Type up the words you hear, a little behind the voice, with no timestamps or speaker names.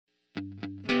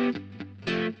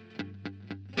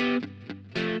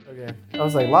Yeah. I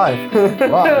was like, live.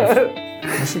 Wow.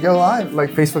 You should go live.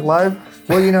 Like Facebook Live?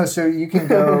 Well, so you can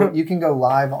go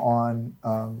live on,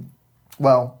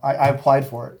 I applied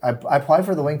for it. I applied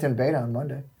for the LinkedIn beta on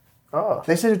Monday. Oh.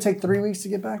 They said it'd take 3 weeks to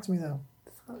get back to me, though.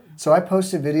 So I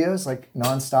posted videos like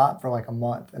nonstop for like a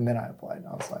month, and then I applied.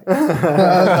 I was like,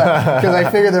 because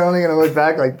I figured they're only going to look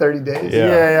back like 30 days.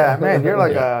 Yeah. Man, you're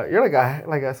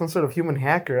like some sort of human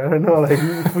hacker. I don't know. Like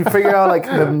we figure out like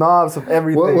the knobs of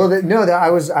everything.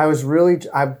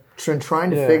 I've been trying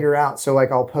to figure out. So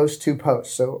like I'll post 2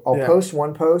 posts. So I'll post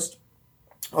 1 post.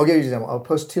 I'll give you an example. I'll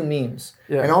post 2 memes.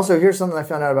 Yeah. And also here's something I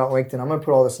found out about LinkedIn. I'm going to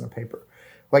put all this in a paper.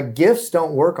 Like GIFs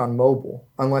don't work on mobile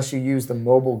unless you use the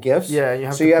mobile GIFs. Yeah, you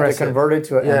have to convert it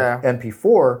to an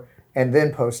MP4 and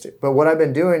then post it. But what I've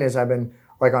been doing is I've been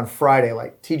like on Friday,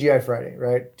 like TGI Friday,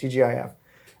 right? TGIF.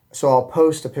 So I'll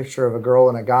post a picture of a girl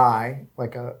and a guy,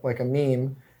 like a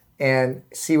meme, and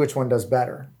see which one does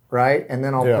better, right? And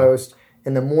then I'll post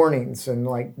in the mornings and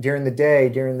like during the day,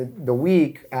 during the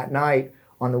week, at night,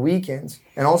 on the weekends.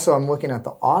 And also I'm looking at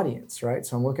the audience, right?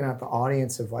 So I'm looking at the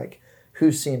audience of like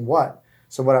who's seen what.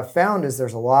 So what I've found is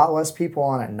there's a lot less people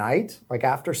on at night, like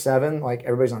after 7, like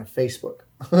everybody's on Facebook,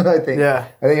 I think. Yeah.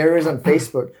 I think everybody's on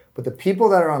Facebook. But the people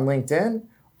that are on LinkedIn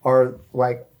are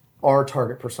like our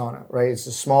target persona, right? It's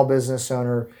a small business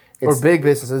owner. Or big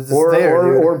businesses. Or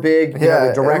big, the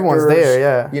directors, everyone's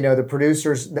there, the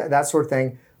producers, that sort of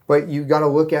thing. But you got to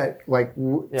look at like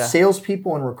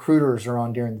salespeople and recruiters are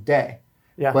on during the day.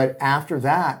 Yeah. But after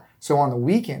that, so on the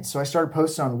weekends, so I started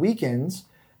posting on the weekends.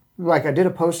 Like I did a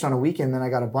post on a weekend, then I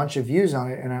got a bunch of views on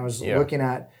it, and I was looking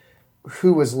at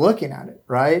who was looking at it,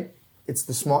 right? It's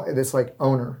this like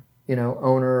owner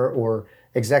or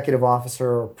executive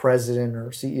officer or president or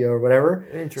CEO or whatever.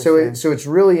 Interesting. So it's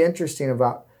really interesting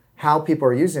about how people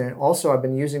are using it. Also, I've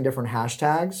been using different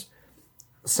hashtags.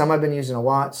 Some I've been using a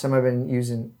lot, some I've been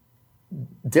using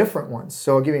different ones.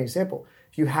 So I'll give you an example.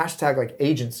 If you hashtag like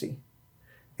agency,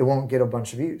 it won't get a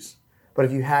bunch of views. But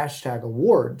if you hashtag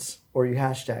awards or you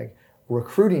hashtag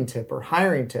recruiting tip or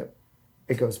hiring tip,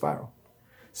 it goes viral.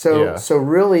 So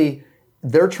really,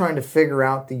 they're trying to figure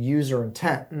out the user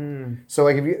intent. So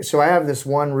like I have this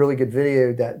one really good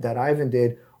video that Ivan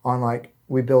did on like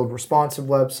we build responsive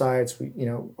websites,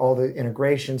 all the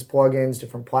integrations, plugins,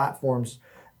 different platforms,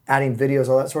 adding videos,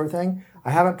 all that sort of thing.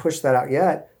 I haven't pushed that out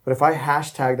yet, but if I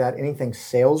hashtag that anything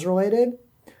sales related,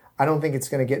 I don't think it's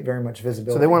going to get very much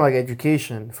visibility. So they want like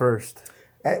education first.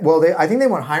 Well, I think they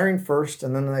want hiring first,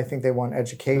 and then I think they want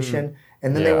education,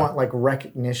 and then they want like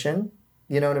recognition.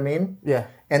 You know what I mean? Yeah.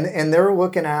 And they're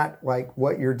looking at like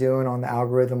what you're doing on the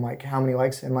algorithm, like how many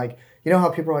likes, and like how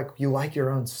people are like you like your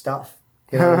own stuff.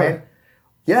 You know what I mean?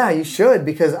 Yeah, you should,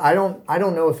 because I don't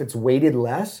know if it's weighted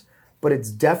less, but it's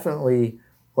definitely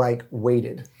like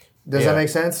weighted. Does that make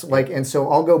sense? Like, and so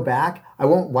I'll go back. I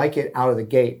won't like it out of the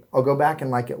gate. I'll go back and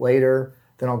like it later.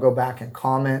 Then I'll go back and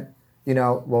comment.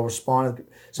 We'll respond.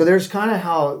 So there's kind of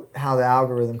how the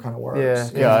algorithm kind of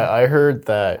works. Yeah. I heard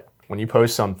that when you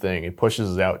post something, it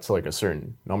pushes it out to like a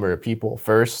certain number of people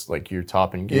first, like your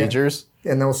top engagers.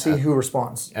 Yeah. And they'll see who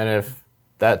responds. And if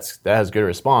that has good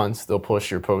response, they'll push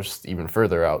your post even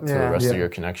further out to the rest of your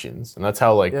connections. And that's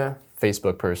how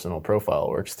Facebook personal profile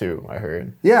works too, I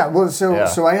heard. Yeah, well,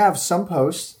 so I have some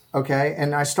posts, okay,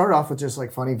 and I start off with just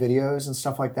like funny videos and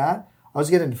stuff like that. I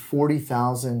was getting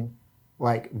 40,000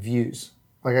 like views.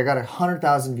 Like I got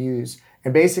 100,000 views.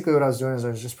 And basically what I was doing is I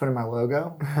was just putting my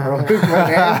logo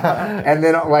and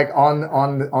then like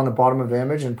on the bottom of the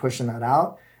image and pushing that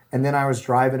out. And then I was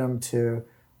driving them to,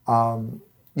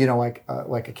 like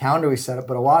a calendar we set up.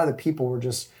 But a lot of the people were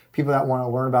just people that want to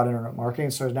learn about internet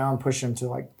marketing. So now I'm pushing them to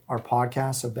like our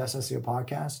podcast, so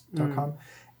bestseopodcast.com.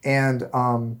 And,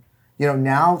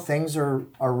 now things are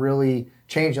really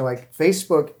changing. Like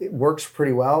Facebook, it works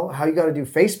pretty well. How you got to do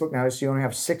Facebook now is you only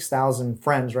have 6,000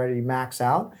 friends, right? You max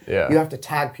out. Yeah. You have to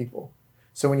tag people.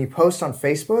 So when you post on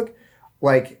Facebook,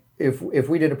 like if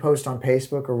we did a post on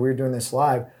Facebook or we were doing this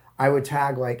live, I would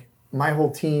tag like my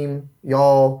whole team,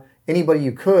 y'all, anybody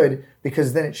you could,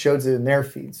 because then it shows it in their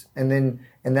feeds. And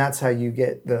that's how you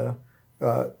get the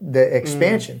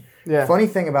expansion. Yeah. Funny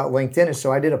thing about LinkedIn is,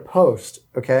 so I did a post,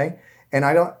 okay? And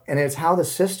it's how the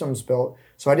system's built.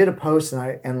 So I did a post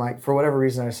and like for whatever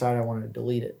reason I decided I wanted to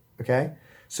delete it, okay?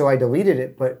 So I deleted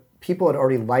it, but people had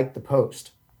already liked the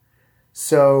post.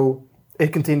 So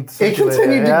it continued to go.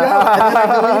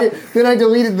 And then I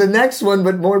deleted the next one,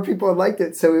 but more people had liked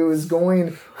it. So it was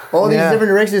going all these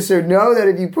different directions. So know that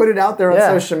if you put it out there on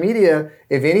social media,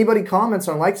 if anybody comments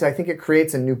on likes, I think it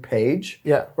creates a new page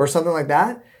or something like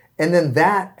that. And then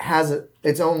that has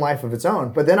its own life of its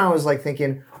own. But then I was like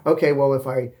thinking, okay, well,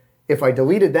 if if I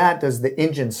deleted that, does the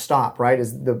engine stop, right?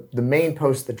 Is the main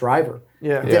post the driver?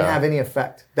 Yeah. It didn't have any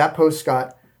effect. That post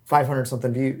got 500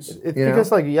 something views. It's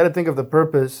because like you got to think of the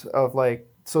purpose of like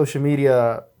social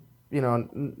media,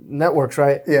 networks,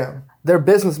 right? Yeah. Their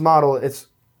business model, it's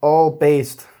all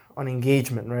based on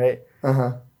engagement, right?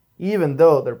 Uh-huh. Even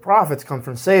though their profits come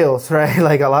from sales, right?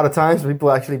 Like a lot of times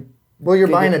people actually... Well, you're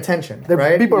buying attention,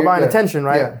 right? People are buying attention,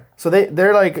 right? Yeah. So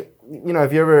they're like,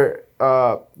 if you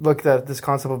ever looked at this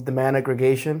concept of demand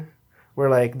aggregation, where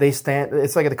like they stand,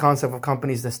 it's like the concept of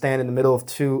companies that stand in the middle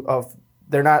of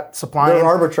they're not supplying. They're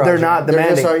arbitraging. They're not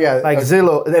demanding. Like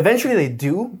Zillow, eventually they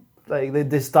do. Like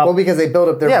they stop. Well, because they build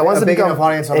up their once a big enough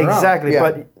audience on their own. Exactly.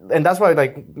 Yeah. And that's why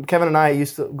like Kevin and I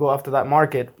used to go after that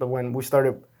market, but when we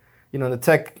started, the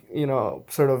tech,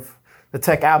 sort of the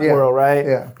tech app world, right?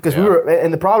 Yeah. Because we were,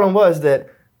 and the problem was that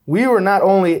we were not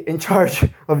only in charge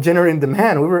of generating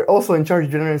demand, we were also in charge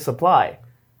of generating supply.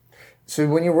 So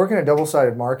when you're working a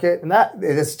double-sided market, and that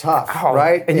it's tough,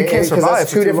 right? And you can't survive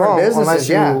that's two different businesses.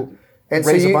 Yeah. And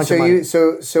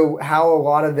so how a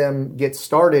lot of them get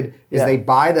started is they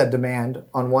buy that demand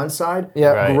on one side,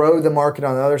 grow the market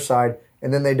on the other side,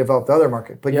 and then they develop the other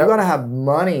market. But you got to have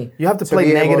money. You have to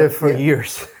play negative for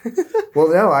years. Well,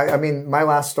 no, I mean, my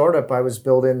last startup, I was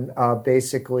building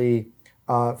basically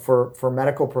for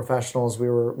medical professionals. We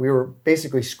were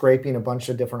basically scraping a bunch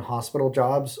of different hospital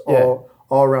jobs all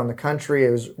around the country.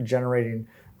 It was generating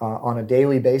on a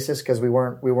daily basis because we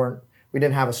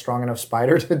didn't have a strong enough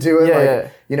spider to do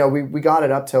it. We got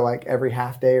it up to like every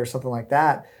half day or something like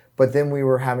that. But then we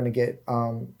were having to get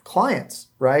clients,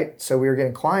 right? So we were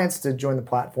getting clients to join the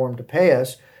platform to pay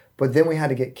us, but then we had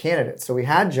to get candidates. So we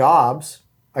had jobs,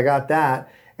 I got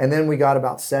that, and then we got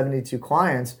about 72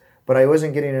 clients, but I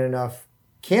wasn't getting enough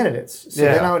candidates. So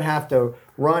then I would have to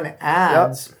run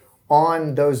ads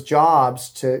on those jobs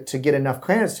to get enough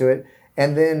candidates to it.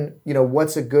 And then,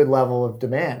 what's a good level of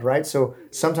demand, right? So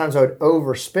sometimes I would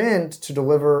overspend to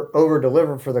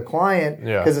over-deliver for the client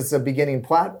because it's a beginning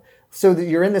platform. So that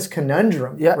you're in this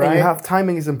conundrum, right? And you have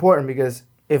timing is important because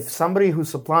if somebody who's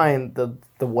supplying the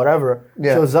whatever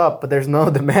shows up, but there's no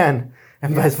demand,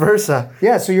 and vice versa.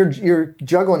 Yeah, so you're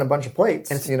juggling a bunch of plates,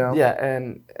 Yeah,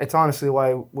 and it's honestly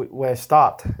why I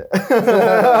stopped.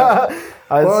 Well,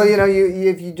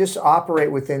 if you just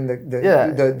operate within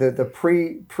the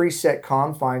preset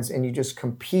confines and you just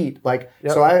compete,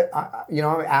 so I'm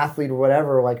an athlete or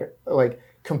whatever, like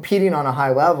competing on a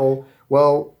high level.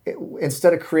 Well,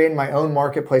 instead of creating my own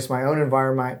marketplace, my own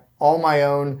environment, all my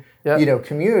own,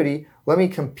 community, let me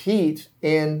compete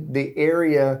in the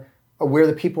area where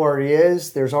the people already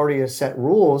is. There's already a set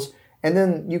rules, and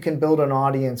then you can build an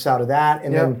audience out of that,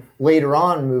 and then later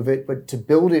on move it. But to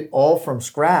build it all from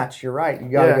scratch, you're right. You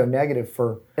got to go negative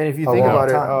for. And if you think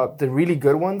about it, the really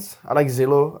good ones, I like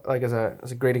Zillow,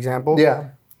 as a great example.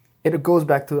 Yeah. It goes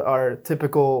back to our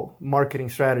typical marketing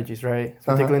strategies, right?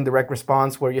 Particularly in direct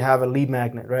response, where you have a lead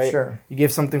magnet, right? Sure. You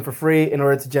give something for free in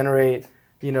order to generate,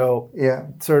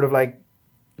 sort of like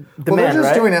demand, they're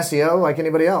just doing SEO like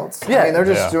anybody else. Yeah. I mean, they're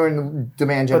just doing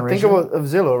demand generation. But think of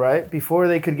Zillow, right? Before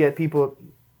they could get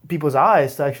people's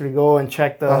eyes to actually go and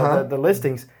check the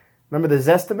listings. Remember the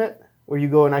Zestimate, where you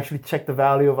go and actually check the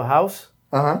value of a house?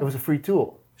 It was a free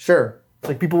tool. Sure. It's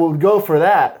like people would go for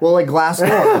that. Well, like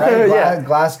Glassdoor, right?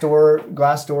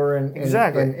 Glassdoor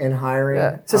and hiring.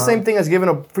 Yeah. It's the same thing as giving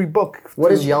a free book. What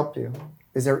does Yelp do?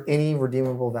 Is there any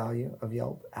redeemable value of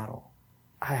Yelp at all?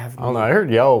 I don't know. I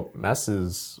heard Yelp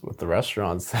messes with the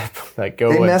restaurants that go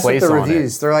they and mess place with the on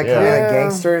reviews. it. They're like kind of like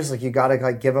gangsters. Like you gotta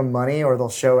like give them money, or they'll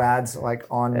show ads like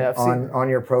on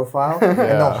your profile, and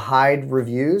they'll hide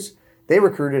reviews. They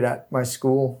recruited at my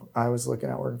school. I was looking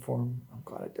at working for them. I'm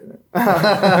glad I didn't.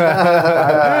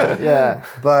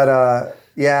 But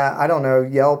I don't know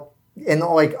Yelp and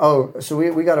so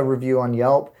we got a review on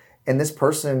Yelp, and this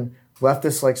person left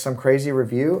us like some crazy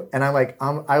review, and I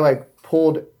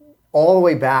pulled all the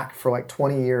way back for like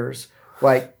 20 years.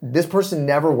 Like, this person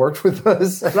never worked with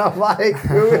us. And I'm like,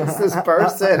 who is this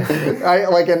person?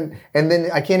 And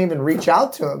then I can't even reach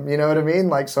out to him. You know what I mean?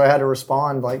 Like, so I had to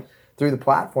respond like through the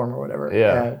platform or whatever.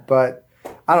 Yeah. But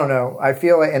I don't know. I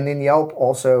feel like, and then Yelp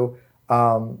also,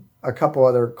 a couple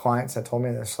other clients that told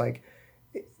me this, like,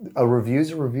 a review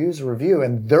is a review is a review,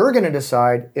 and they're going to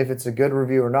decide if it's a good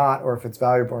review or not, or if it's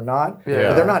valuable or not. Yeah.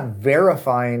 But they're not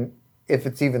verifying if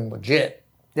it's even legit.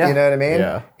 Yeah. You know what I mean?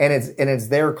 Yeah. And it's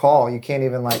their call. You can't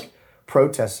even like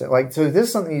protest it. Like, so this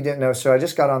is something you didn't know. So I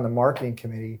just got on the marketing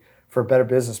committee for Better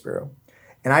Business Bureau.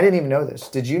 And I didn't even know this.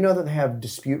 Did you know that they have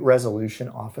dispute resolution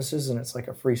offices, and it's like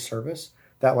a free service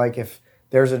that like if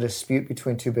there's a dispute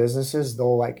between two businesses,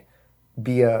 they'll like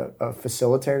be a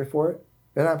facilitator for it?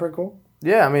 Isn't that pretty cool?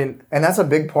 Yeah, I mean, and that's a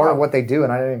big part of what they do,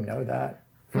 and I didn't even know that.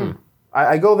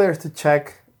 I go there to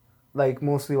check, like,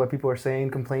 mostly what people are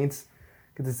saying, complaints,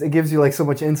 because it gives you like so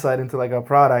much insight into like a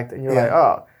product, and you're like,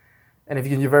 oh. And if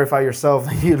you can verify yourself,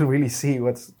 then you really see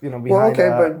what's behind.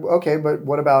 But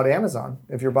what about Amazon?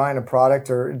 If you're buying a product,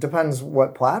 or it depends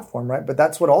what platform, right? But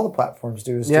that's what all the platforms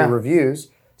do is do reviews.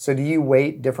 So do you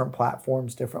weight different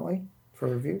platforms differently for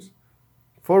reviews?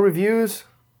 For reviews,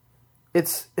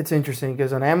 it's interesting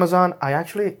because on Amazon, I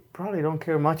actually probably don't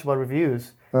care much about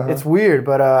reviews. It's weird,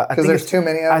 but I think there's too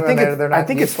many of them. I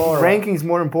think it's ranking's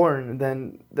more important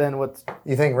than what's.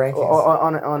 You think rankings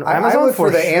on Amazon? I look for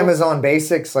the Amazon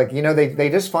basics, like they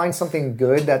just find something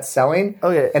good that's selling,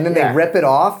 and then they rip it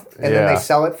off, and then they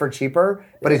sell it for cheaper,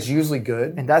 but it's usually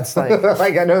good. And that's like,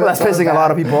 like I know that's pissing a lot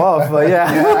of people off, but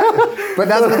but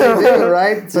that's what they do,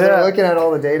 right? So they're looking at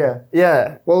all the data.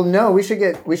 Yeah. Well, no, we should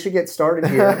get started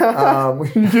here. Now we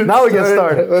get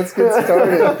started. Let's get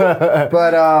started.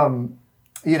 But.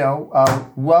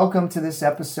 Welcome to this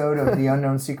episode of The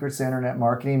Unknown Secrets of Internet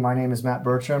Marketing. My name is Matt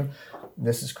Bertram.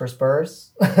 This is Chris Burris.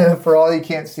 For all you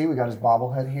can't see, we got his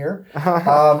bobblehead here.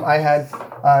 I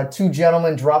had two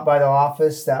gentlemen drop by the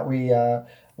office that we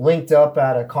linked up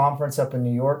at a conference up in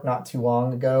New York not too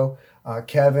long ago.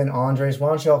 Kevin, Andres, why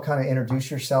don't you all kind of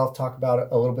introduce yourself, talk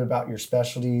about a little bit about your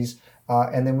specialties,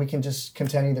 and then we can just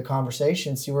continue the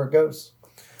conversation, see where it goes.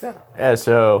 Yeah,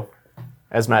 so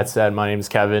as Matt said, my name is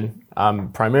Kevin.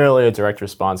 I'm primarily a direct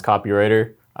response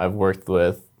copywriter. I've worked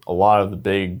with a lot of the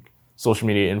big social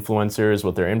media influencers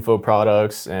with their info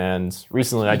products, and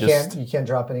recently you can't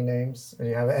drop any names.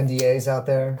 You have NDAs out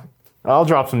there. I'll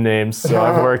drop some names. So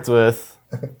I've worked with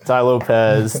Ty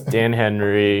Lopez, Dan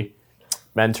Henry,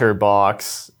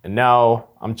 MentorBox, and now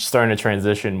I'm starting to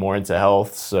transition more into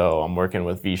health. So I'm working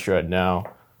with VShred now.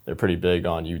 They're pretty big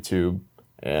on YouTube,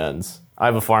 and I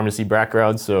have a pharmacy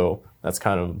background, so that's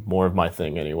kind of more of my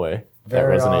thing anyway.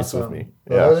 Very that resonates awesome. with me.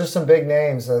 Well, those are some big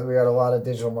names. We got a lot of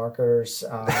digital marketers,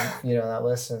 that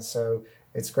listen. So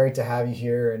it's great to have you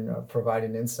here and provide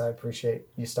an insight. Appreciate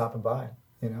you stopping by.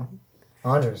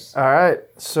 Andres. All right.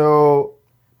 So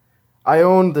I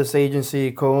own this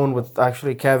agency, co-owned with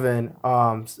actually Kevin,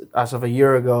 as of a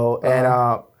year ago, and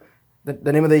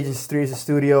the name of the agency is 3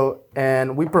 Studio,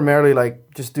 and we primarily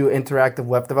like just do interactive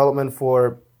web development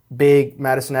for big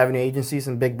Madison Avenue agencies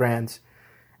and big brands.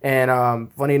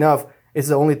 And funny enough, it's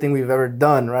the only thing we've ever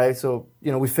done, right? So,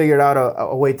 we figured out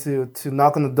a way to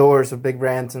knock on the doors of big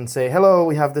brands and say, hello,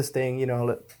 we have this thing,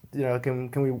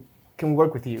 can we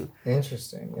work with you?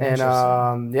 Interesting.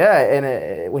 And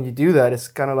when you do that, it's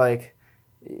kind of like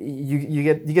you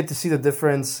get to see the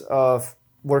difference of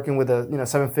working with a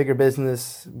 7-figure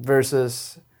business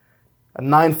versus a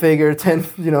 9-figure,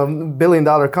 $10 billion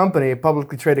company, a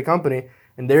publicly traded company.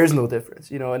 And there is no difference,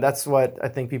 and that's what I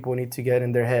think people need to get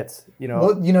in their heads,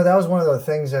 Well, that was one of the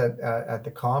things at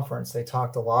the conference they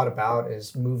talked a lot about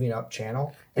is moving up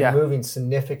channel and moving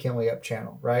significantly up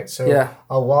channel, right? So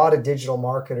a lot of digital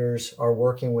marketers are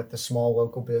working with the small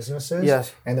local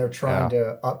businesses, and they're trying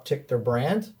to uptick their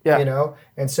brand,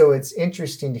 And so it's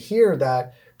interesting to hear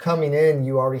that coming in,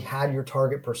 you already had your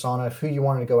target persona of who you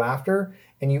wanted to go after,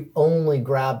 and you only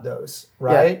grabbed those,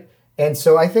 right? Yeah. And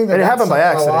so I think that's something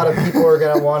a lot of people are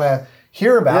going to want to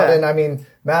hear about. And I mean,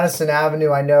 Madison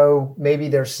Avenue, I know maybe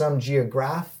there's some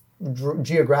geographical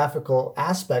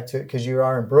aspect to it because you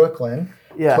are in Brooklyn.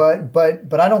 Yeah.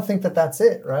 But I don't think that's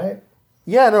it, right?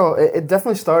 Yeah, no, it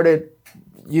definitely started.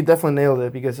 You definitely nailed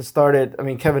it because it started. I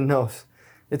mean, Kevin knows.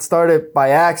 It started by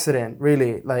accident,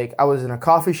 really. Like I was in a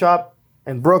coffee shop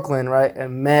in Brooklyn, right,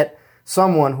 and met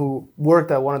someone who worked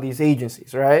at one of these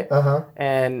agencies, right?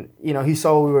 And, he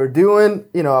saw what we were doing.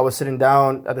 I was sitting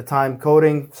down at the time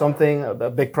coding something,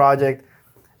 a big project,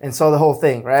 and saw the whole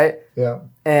thing, right? Yeah.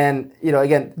 And,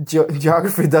 again,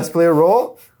 geography does play a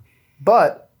role,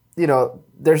 but, you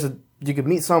could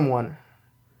meet someone,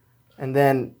 and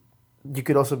then you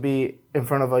could also be in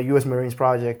front of a U.S. Marines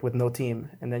project with no team,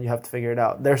 and then you have to figure it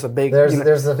out. There's a big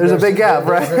there's a big gap,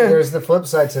 right? There's the flip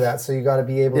side to that. So you got to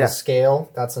be able to scale.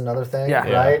 That's another thing,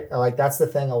 right? Like that's the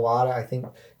thing. A lot of I think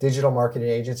digital marketing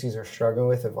agencies are struggling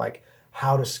with of like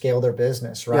how to scale their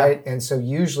business, right? Yeah. And so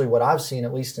usually what I've seen,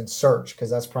 at least in search, because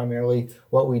that's primarily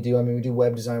what we do. I mean, we do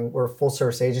web design. We're a full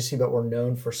service agency, but we're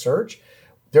known for search.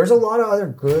 There's a lot of other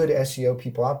good SEO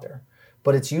people out there.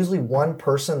 But it's usually one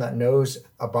person that knows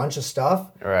a bunch of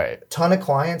stuff, right? Ton of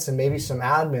clients and maybe some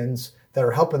admins that are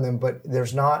helping them, but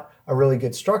there's not a really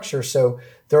good structure. So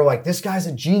they're like, this guy's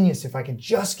a genius. If I can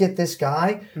just get this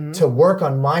guy to work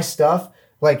on my stuff,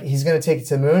 like he's going to take it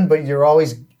to the moon, but you're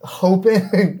always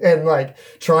hoping and like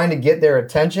trying to get their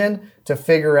attention to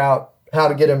figure out how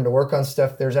to get them to work on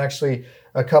stuff. There's actually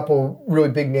a couple really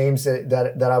big names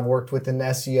that I've worked with in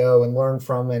SEO and learned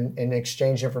from and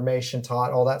exchange information,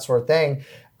 taught, all that sort of thing.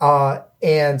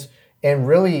 And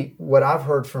really what I've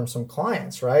heard from some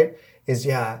clients, right, is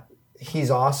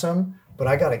he's awesome, but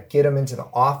I got to get him into the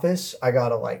office. I got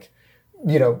to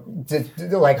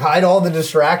hide all the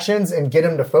distractions and get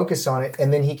him to focus on it.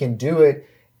 And then he can do it,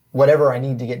 whatever I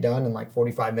need to get done in like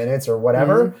 45 minutes or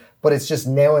whatever, but it's just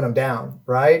nailing them down.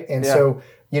 Right. And so,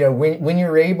 when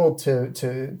you're able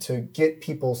to get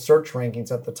people's search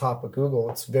rankings at the top of Google,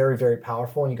 it's very, very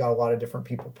powerful, and you got a lot of different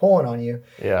people pulling on you.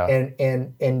 Yeah.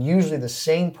 And usually the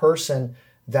same person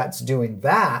that's doing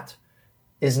that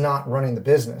is not running the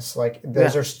business. Like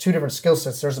there's two different skill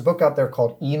sets. There's a book out there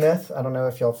called E-Myth. I don't know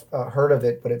if y'all heard of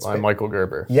it, but it's by Michael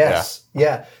Gerber. Yes.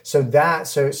 Yeah. So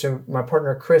my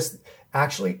partner Chris,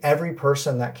 actually every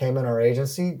person that came in our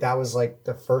agency, that was like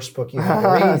the first book you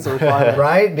had to read,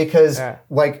 right? Because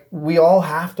like we all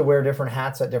have to wear different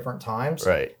hats at different times.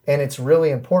 Right. And it's really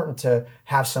important to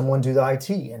have someone do the IT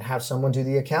and have someone do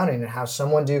the accounting and have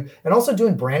someone and also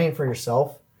doing branding for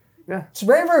yourself. Yeah. So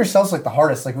branding for yourself is like the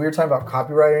hardest. Like we were talking about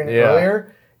copywriting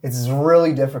earlier. It's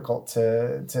really difficult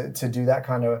to do that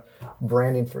kind of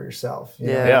branding for yourself. You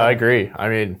know? Yeah, I agree. I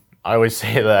mean, I always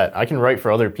say that I can write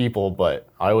for other people, but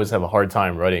I always have a hard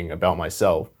time writing about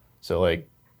myself. So like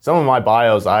some of my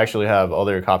bios, I actually have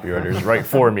other copywriters write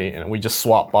for me, and we just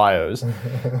swap bios.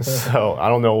 So I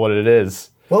don't know what it is.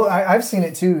 Well, I've seen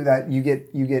it too, that you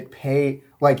get paid,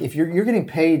 like if you're getting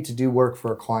paid to do work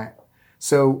for a client.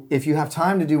 So if you have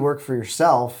time to do work for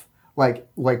yourself, you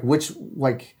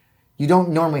don't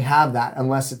normally have that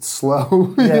unless it's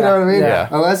slow. You know what I mean? Yeah.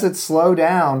 Unless it's slow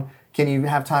down, can you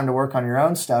have time to work on your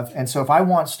own stuff? And so if I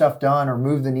want stuff done or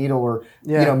move the needle or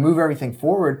move everything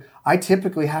forward, I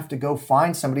typically have to go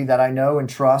find somebody that I know and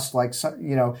trust, like some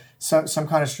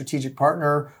kind of strategic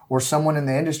partner or someone in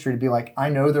the industry to be like, I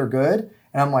know they're good,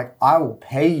 and I'm like, I will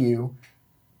pay you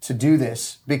to do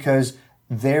this because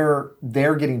they're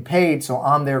getting paid, so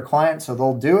I'm their client, so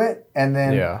they'll do it, and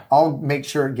then I'll make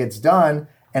sure it gets done,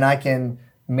 and I can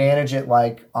manage it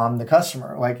like I'm the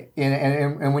customer. Like,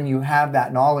 and when you have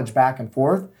that knowledge back and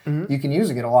forth, you can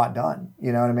usually get a lot done.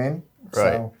 You know what I mean?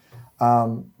 Right.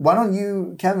 So, why don't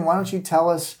you, Kevin? Why don't you tell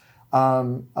us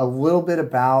a little bit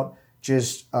about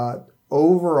just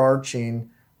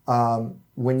overarching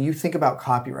when you think about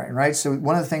copywriting, right? So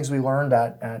one of the things we learned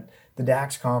at the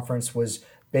DAX conference was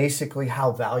basically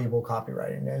how valuable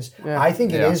copywriting is. Yeah. I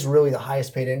think it is really the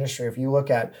highest paid industry. If you look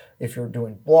at, if you're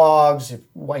doing blogs,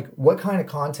 what kind of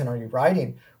content are you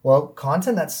writing? Well,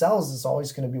 content that sells is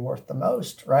always going to be worth the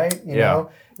most, right? You know?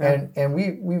 And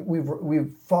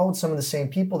we've followed some of the same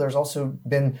people. There's also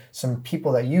been some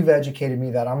people that you've educated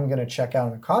me that I'm going to check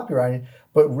out in the copywriting.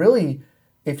 But really,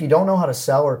 if you don't know how to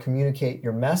sell or communicate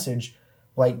your message,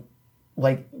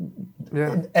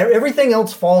 everything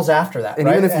else falls after that. And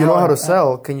right? even if you know how to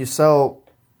sell, can you sell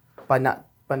by not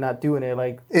doing it?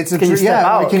 Like, it's can you step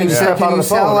out? Can you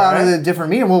sell out of the different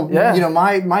medium? Well, yeah.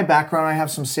 My background, I have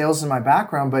some sales in my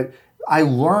background, but I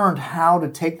learned how to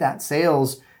take that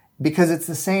sales because it's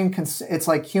the same. It's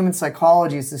like human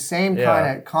psychology. It's the same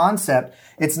kind of concept.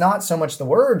 It's not so much the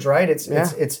words, right?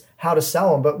 It's how to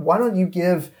sell them. But why don't you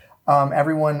give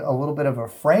everyone a little bit of a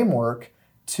framework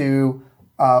to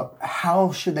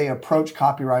how should they approach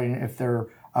copywriting if they're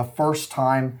a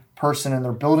first-time person and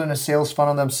they're building a sales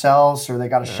funnel themselves, or they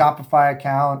got a Shopify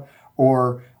account,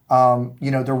 or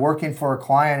they're working for a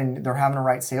client and they're having to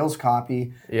write sales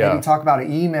copy. Maybe talk about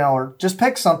an email, or just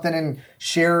pick something and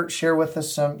share with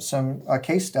us some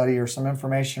case study or some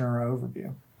information or an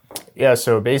overview. Yeah,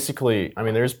 so basically, I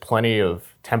mean, there's plenty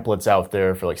of templates out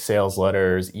there for like sales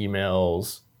letters,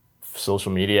 emails,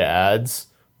 social media ads.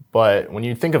 But when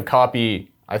you think of copy,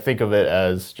 I think of it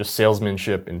as just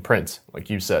salesmanship in print. Like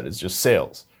you said, it's just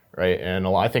sales, right? And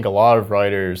I think a lot of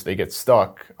writers, they get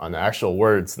stuck on the actual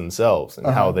words themselves and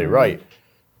how they write.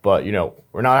 But,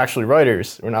 we're not actually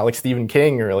writers. We're not like Stephen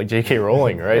King or like J.K.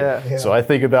 Rowling, right? So I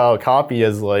think about copy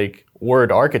as like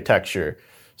word architecture.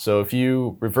 So if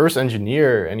you reverse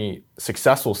engineer any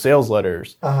successful sales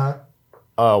letters,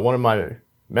 one of my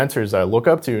mentors that I look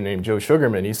up to named Joe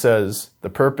Sugarman, he says the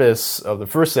purpose of the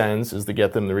first sentence is to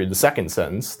get them to read the second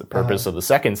sentence. The purpose of the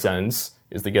second sentence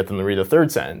is to get them to read the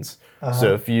third sentence.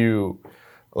 So if you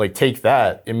take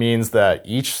that, it means that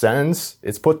each sentence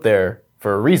is put there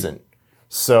for a reason.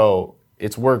 So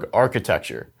it's word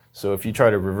architecture. So if you try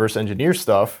to reverse engineer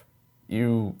stuff,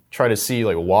 you try to see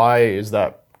why is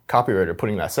that copywriter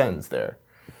putting that sentence there?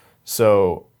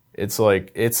 So it's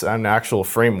an actual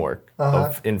framework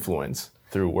of influence.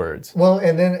 through words. Well,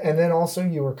 and then also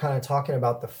you were kind of talking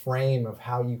about the frame of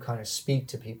how you kind of speak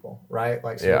to people, right?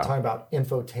 Like, so we're talking about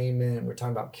infotainment, we're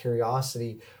talking about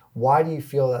curiosity. Why do you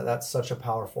feel that that's such a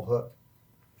powerful hook?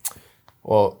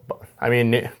 Well, I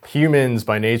mean, humans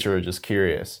by nature are just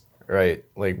curious, right?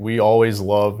 Like, we always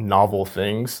love novel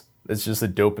things. It's just a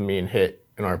dopamine hit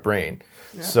in our brain.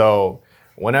 Yeah. So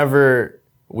whenever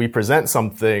we present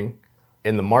something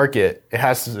in the market, it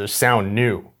has to sound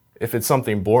new. If it's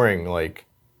something boring, like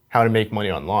how to make money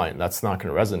online, that's not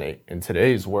going to resonate in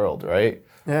today's world, right?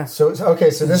 Yeah. So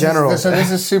this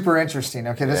is super interesting.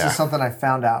 Okay, this is something I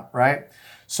found out, right?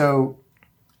 So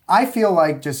I feel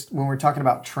like just when we're talking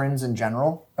about trends in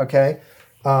general, okay,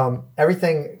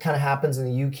 everything kind of happens in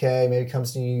the UK, maybe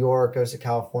comes to New York, goes to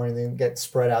California, and then gets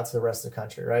spread out to the rest of the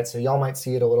country, right? So y'all might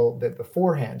see it a little bit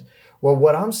beforehand. Well,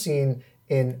 what I'm seeing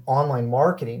in online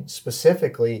marketing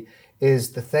specifically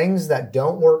is the things that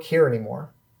don't work here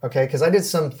anymore. Okay, because I did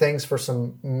some things for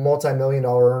some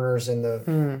multi-million-dollar earners in the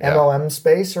MLM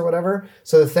space or whatever.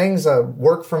 So the things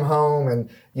work from home and,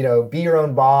 you know, be your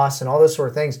own boss and all those sort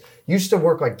of things used to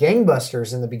work like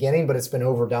gangbusters in the beginning, but it's been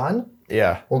overdone.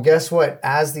 Yeah. Well, guess what?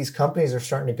 As these companies are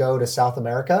starting to go to South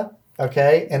America,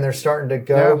 okay, and they're starting to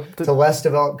go to less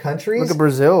developed countries. Look at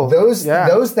Brazil.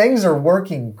 Those things are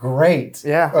working great.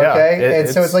 Yeah. Okay.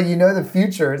 So it's like, you know, the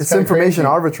future. It's information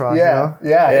arbitrage. Yeah. You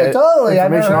know? Yeah. Totally.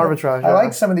 Information arbitrage. I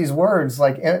like some of these words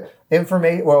like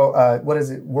information. Well, what is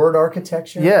it? Word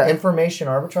architecture. Yeah. Information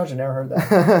arbitrage. I never heard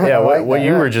that. Yeah. What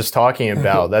you were just talking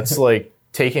about. That's like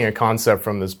taking a concept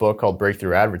from this book called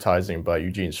Breakthrough Advertising by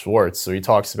Eugene Schwartz. So he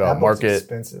talks about market.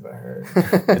 Expensive, I heard.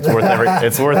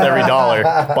 It's worth every dollar.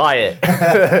 Buy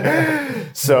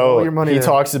it. So he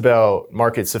talks about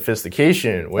market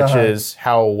sophistication, which is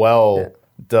how well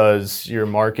does your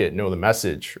market know the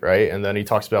message, right? And then he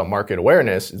talks about market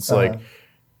awareness. It's like,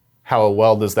 how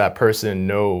well does that person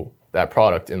know that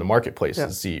product in the marketplace? Yeah.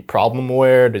 Is he problem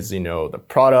aware? Does he know the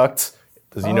product?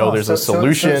 Does he know there's a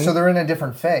solution? So they're in a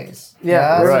different phase.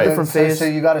 Yeah, right. Different phase. So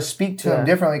you got to speak to them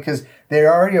differently because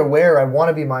they're already aware. I want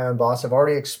to be my own boss. I've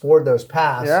already explored those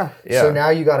paths. Yeah. So now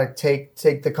you got to take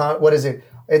what is it?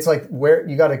 It's like where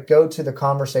you got to go to the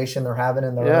conversation they're having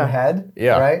in their own head.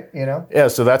 Yeah. Right. You know. Yeah.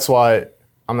 So that's why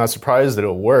I'm not surprised that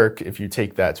it'll work if you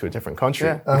take that to a different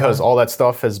country because all that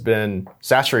stuff has been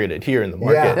saturated here in the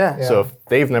market. Yeah. So if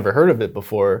they've never heard of it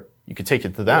before, you could take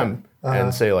it to them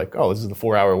and say like, oh, this is the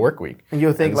 4-hour work week. And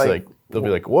you'll think like they'll be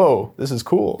like, whoa, this is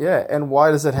cool. Yeah. And why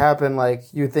does it happen? Like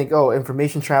you think, oh,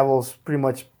 information travels pretty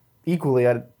much equally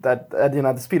at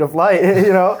the speed of light,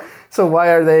 you know? So why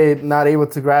are they not able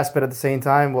to grasp it at the same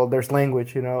time? Well, there's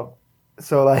language, you know?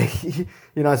 So like, you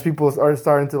know, as people are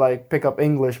starting to like pick up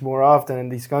English more often in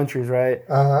these countries, right?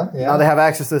 Now they have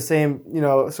access to the same, you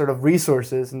know, sort of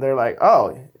resources and they're like,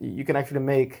 oh, you can actually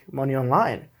make money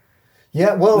online.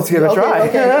 Yeah, well, let's give it a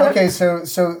try. Okay. So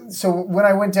when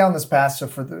I went down this path, so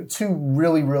for the two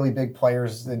really, really big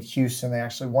players in Houston, they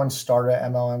actually one started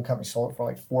an MLM company, sold it for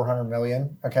like $400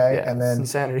 million. Okay, yeah, and then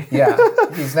insanity. Yeah,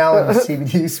 he's now in the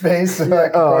CBD space. So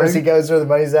of course, he goes where the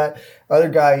money's at. Other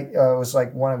guy was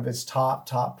like one of his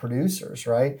top producers,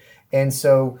 right? And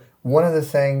so one of the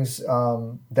things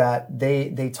that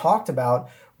they talked about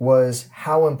was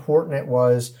how important it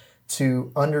was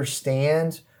to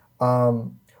understand.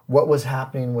 What was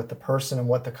happening with the person and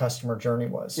what the customer journey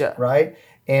was, right?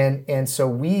 And so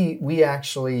we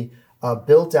actually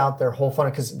built out their whole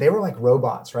funnel because they were like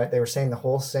robots, right? They were saying the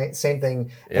whole same thing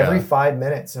every 5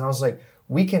 minutes. And I was like,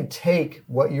 we can take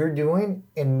what you're doing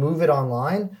and move it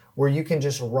online where you can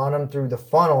just run them through the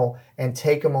funnel and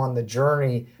take them on the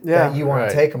journey that you want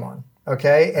to take them on.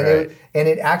 Okay, and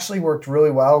it actually worked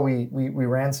really well. We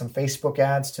ran some Facebook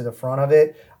ads to the front of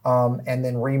it, and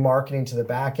then remarketing to the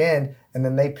back end, and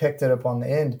then they picked it up on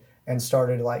the end and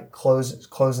started like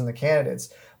closing the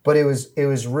candidates. But it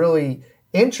was really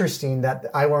interesting that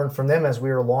I learned from them as we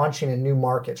were launching in new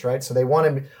markets, right? So they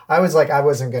wanted. I was like, I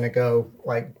wasn't going to go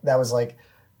like that was like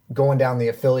going down the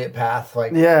affiliate path,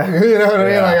 like you know what I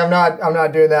mean? Like I'm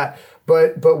not doing that.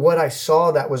 But what I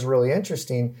saw that was really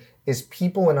interesting is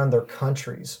people in other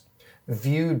countries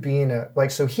viewed being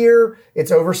so here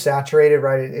it's oversaturated,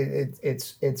 right?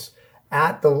 It's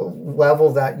at the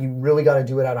level that you really got to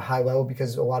do it at a high level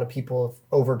because a lot of people have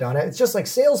overdone it. It's just like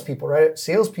salespeople, right?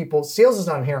 Sales is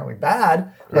not inherently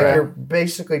bad. Like you're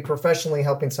basically professionally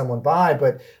helping someone buy,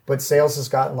 but sales has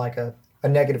gotten like a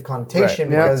negative connotation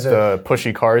because of the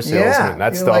pushy car salesman.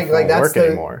 That stuff won't work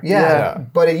anymore. Yeah,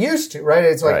 but it used to, right?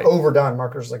 It's like overdone.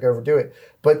 Marketers like overdo it.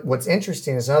 But what's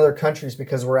interesting is in other countries,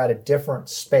 because we're at a different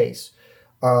space,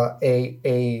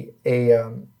 a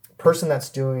person that's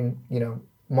doing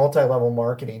multi-level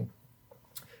marketing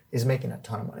is making a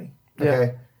ton of money.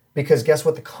 Okay, because guess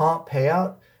what? The comp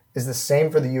payout is the same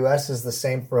for the U.S. is the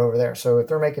same for over there. So if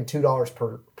they're making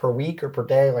 $2 per week or per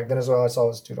day, like Venezuela, I saw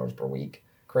was $2 per week,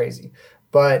 crazy.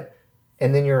 But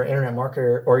and then you're an internet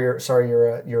marketer, or you're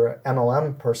a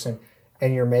MLM person,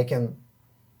 and you're making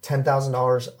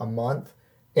 $10,000 a month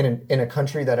in a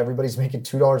country that everybody's making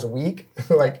 $2 a week.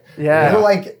 Like you're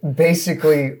like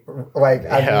basically like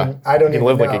I mean I don't you even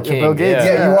live know. like a king.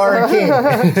 Yeah, you are a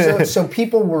king. So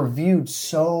people were viewed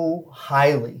so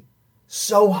highly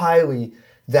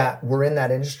that were in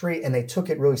that industry, and they took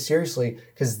it really seriously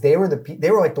because they were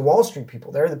like the Wall Street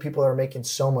people. They're the people that are making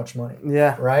so much money.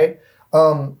 Yeah. Right.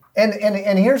 And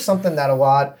here's something that a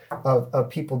lot of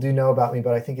people do know about me,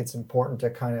 but I think it's important to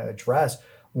kind of address.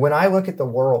 When I look at the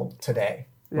world today,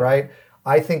 right,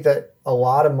 I think that a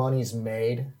lot of money's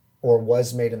made or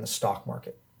was made in the stock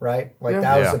market, right? Like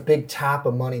that was a big tap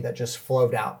of money that just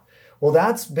flowed out. Well,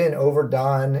 that's been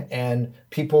overdone and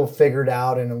people figured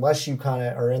out, and unless you kind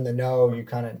of are in the know, you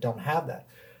kind of don't have that.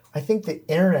 I think the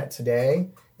internet today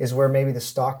is where maybe the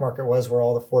stock market was, where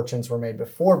all the fortunes were made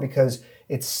before, because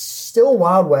it's still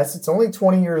Wild West. It's only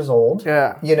 20 years old.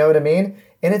 Yeah. You know what I mean?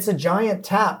 And it's a giant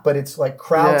tap, but it's like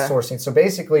crowdsourcing. So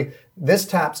basically, this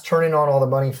tap's turning on all the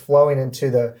money flowing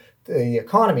into the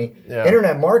economy. Yeah.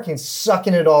 Internet marketing's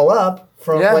sucking it all up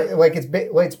from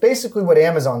it's basically what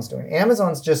Amazon's doing.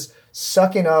 Amazon's just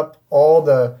sucking up all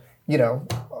the,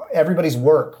 everybody's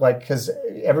work, like, because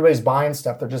everybody's buying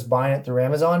stuff. They're just buying it through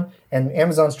Amazon, and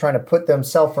Amazon's trying to put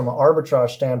themselves from an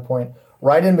arbitrage standpoint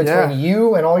right in between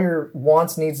you and all your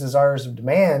wants, needs, desires, and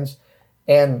demands,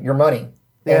 and your money.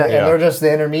 And they're just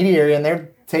the intermediary, and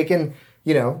they're taking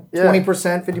 20%,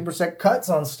 50% cuts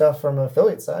on stuff from the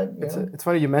affiliate side. It's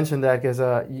funny you mentioned that because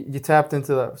you tapped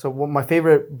into my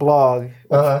favorite blog.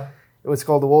 It was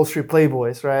called the Wall Street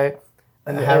Playboys, right?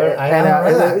 And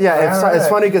it's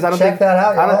funny because I don't check that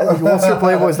out.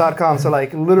 WallStreetPlayboys.com. So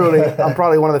like literally, I'm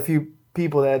probably one of the few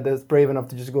people that's brave enough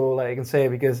to just go like and say it,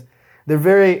 because they're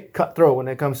very cutthroat when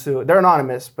it comes to. They're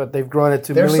anonymous, but they've grown it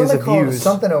to millions of views.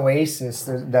 Something Oasis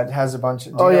that has a bunch.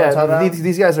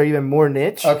 These guys are even more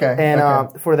niche. Okay,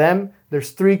 and for them,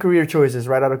 there's 3 career choices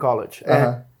right out of college.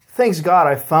 And thanks God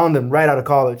I found them right out of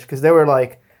college, because they were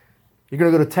like, "You're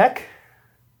gonna go to tech."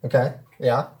 Okay.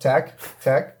 Yeah, tech.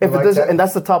 And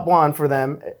that's the top one for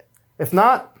them. If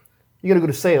not, you're gonna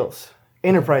go to sales,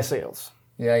 enterprise sales.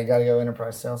 Yeah, you got to go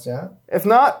enterprise sales, yeah. If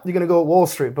not, you're going to go Wall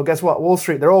Street. But guess what? Wall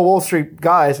Street, they're all Wall Street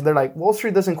guys. And they're like, Wall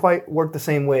Street doesn't quite work the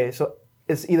same way. So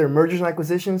it's either mergers and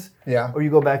acquisitions or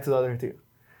you go back to the other 2.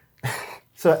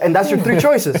 And that's your 3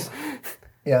 choices.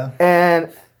 Yeah.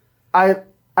 And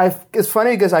it's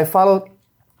funny because I followed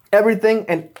everything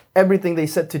they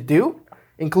said to do,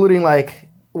 including like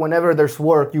whenever there's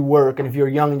work, you work. And if you're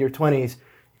young in your 20s,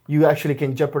 you actually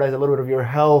can jeopardize a little bit of your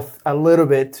health a little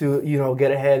bit to,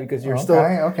 get ahead, because you're still,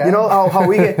 how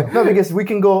we get, because we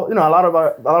can go, a lot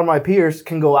of my peers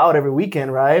can go out every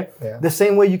weekend, right? Yeah. The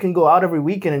same way you can go out every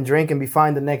weekend and drink and be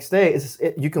fine the next day,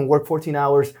 you can work 14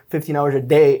 hours, 15 hours a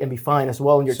day and be fine as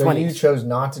well in your 20s. So you chose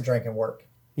not to drink and work?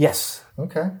 Yes.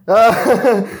 Okay.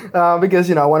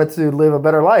 Because, I wanted to live a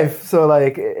better life. So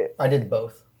like. I did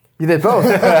both. You did both.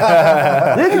 You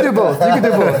can do both.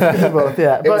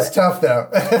 Yeah. It was tough though.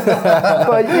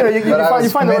 But you can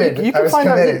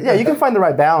find the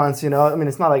right balance. I mean,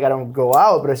 it's not like I don't go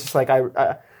out, but it's just like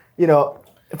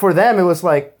for them it was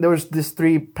like there was these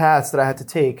 3 paths that I had to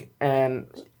take. And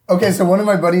okay, so one of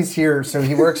my buddies here, so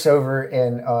he works over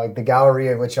in the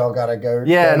Galleria, which y'all gotta go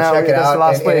check it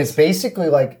out. And it's basically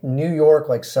like New York,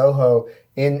 like Soho.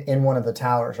 In one of the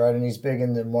towers, right? And he's big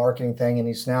in the marketing thing, and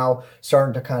he's now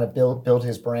starting to kind of build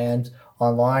his brand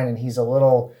online. And he's a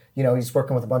little, he's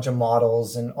working with a bunch of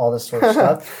models and all this sort of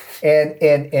stuff.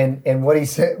 And what he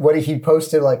said, he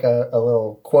posted like a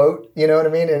little quote, you know what I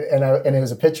mean? And it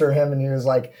was a picture of him, and he was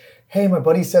like, "Hey, my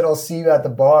buddy said I'll see you at the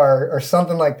bar," or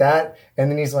something like that. And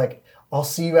then he's like, "I'll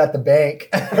see you at the bank,"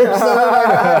 or something like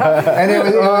that. And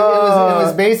it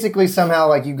was basically somehow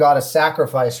like you got a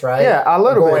sacrifice, right? Yeah, a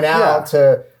little bit. Going out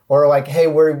to, or like, "Hey,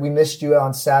 we missed you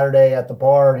on Saturday at the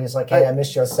bar," and he's like, "Hey, I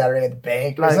missed you on Saturday at the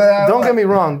bank." Like, don't get me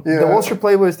wrong. The Wall Street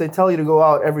Playboys, they tell you to go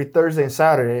out every Thursday and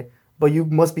Saturday, but you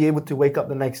must be able to wake up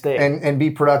the next day and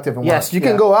be productive. And yes, work. You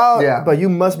can go out, but you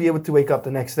must be able to wake up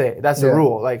the next day. That's the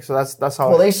rule. Like, so that's how.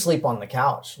 Well, they sleep on the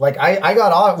couch. Like I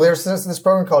got off. There's this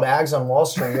program called Ags on Wall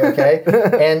Street. Okay,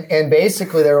 and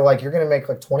basically they were like, you're going to make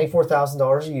like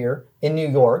 $24,000 a year in New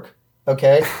York.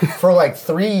 Okay, for like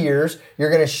 3 years,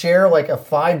 you're going to share like a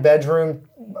 5-bedroom,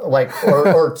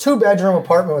 or 2-bedroom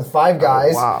apartment with 5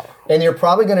 guys. Oh, wow. And you're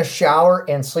probably going to shower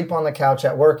and sleep on the couch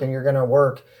at work, and you're going to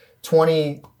work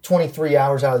 23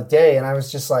 hours out of the day. And I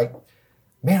was just like,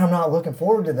 man, I'm not looking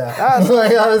forward to that.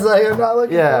 Like, I was like, I'm not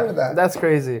looking forward to that. That's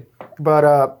crazy.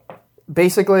 But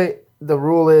basically, the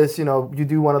rule is, you know, you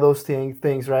do one of those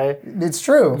things, right? It's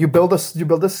true. You build a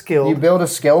skill. You build a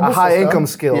scalable a high system. income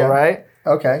skill, right?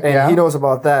 Okay. And he knows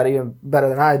about that even better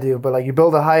than I do. But like, you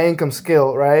build a high income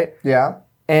skill, right? Yeah.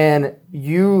 And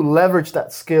you leverage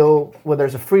that skill, whether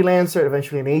it's a freelancer,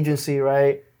 eventually an agency,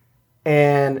 right?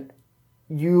 And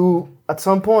you, at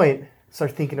some point,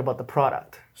 start thinking about the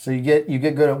product. So you get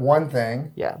good at one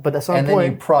thing. Yeah, but at some and point,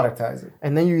 then you productize it.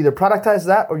 And then you either productize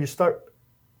that or you start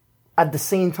at the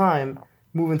same time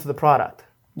moving to the product.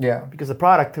 Yeah. Because the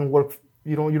product can work.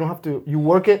 You don't have to. You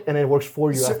work it and it works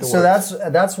for you afterwards. So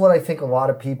that's what I think a lot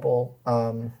of people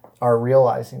are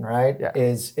realizing, right? Yeah.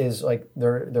 Is like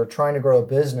they're trying to grow a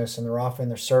business and they're offering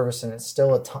their service and it's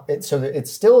still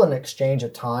it's still an exchange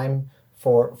of time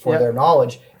for their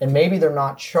knowledge, and maybe they're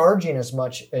not charging as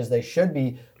much as they should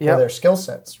be for their skill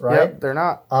sets, right? Yep, they're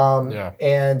not.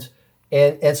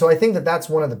 And so I think that's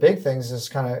one of the big things is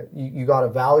kind of you got to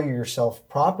value yourself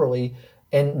properly,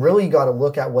 and really you got to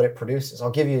look at what it produces.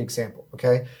 I'll give you an example,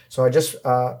 okay? So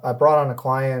I brought on a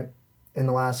client in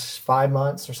the last 5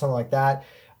 months or something like that.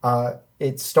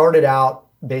 It started out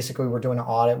basically we're doing an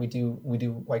audit. We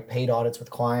do like paid audits with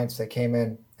clients. They came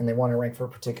in and they want to rank for a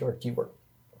particular keyword.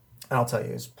 And I'll tell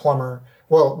you, it's plumber.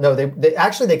 Well, no,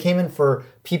 they came in for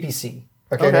PPC.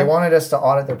 Okay, they wanted us to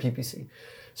audit their PPC.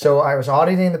 So I was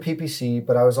auditing the PPC,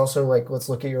 but I was also like, let's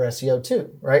look at your SEO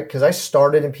too, right? Because I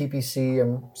started in PPC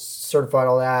and certified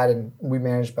all that, and we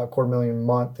managed about $250,000 a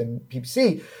month in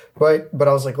PPC. But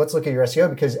I was like, let's look at your SEO,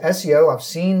 because SEO, I've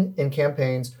seen in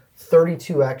campaigns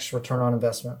 32x return on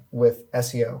investment with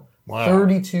SEO. Wow.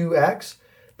 32x.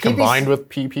 Combined with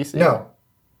PPC? No.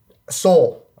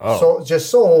 Soul. Oh. So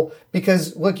just Soul,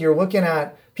 because look, you're looking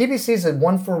at PPC is a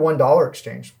 $1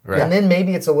 exchange. Right. And then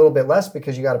maybe it's a little bit less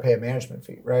because you got to pay a management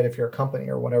fee, right? If you're a company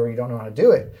or whatever, you don't know how to do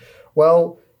it.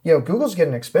 Well, you know, Google's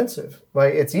getting expensive.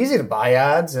 Like, it's easy to buy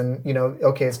ads and, you know,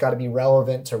 okay, it's got to be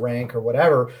relevant to rank or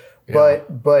whatever. Yeah.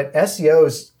 But SEO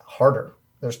is harder.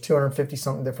 There's 250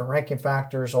 something different ranking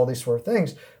factors, all these sort of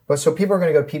things. But so people are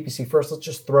going to go PPC first. Let's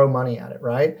just throw money at it,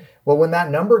 right? Well, when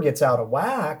that number gets out of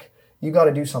whack, you got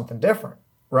to do something different.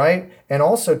 Right? And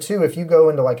also too, if you go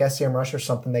into like SEMrush or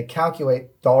something, they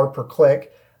calculate dollar per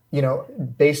click, you know,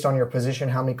 based on your position,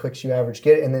 how many clicks you average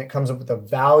get, and then it comes up with a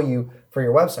value for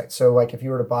your website. So like if you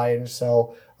were to buy and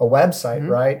sell a website,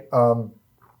 right?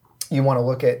 You want to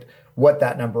look at what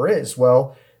that number is.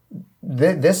 Well,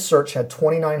 this search had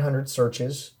 2,900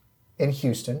 searches in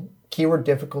Houston. Keyword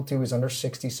difficulty was under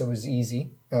 60, so it was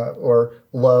easy or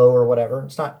low or whatever.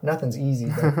 Nothing's easy,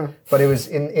 but it was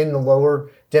in the lower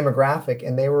demographic,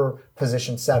 and they were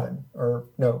position 7 or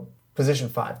no, position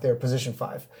 5. They were position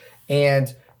 5,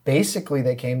 and basically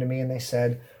they came to me and they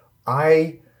said,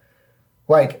 so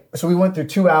we went through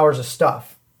 2 hours of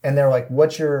stuff, and they're like,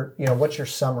 what's your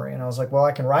summary? And I was like, well,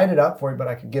 I can write it up for you, but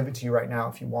I could give it to you right now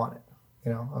if you want it.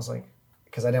 You know, I was like,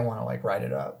 because I didn't want to like write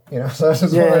it up, you know, so I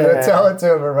just wanted to tell it to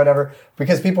them or whatever,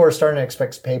 because people are starting to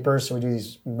expect papers. So we do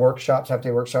these workshops,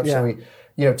 half-day workshops. So we,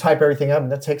 you know, type everything up, and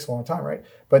that takes a long time, right?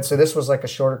 But so this was like a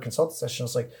shorter consultant session.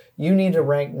 It's like, you need to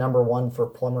rank number 1 for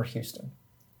plumber Houston.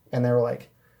 And they were like,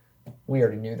 we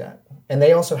already knew that. And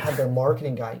they also had their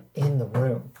marketing guy in the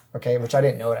room, okay, which I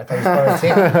didn't know it. I thought he was part of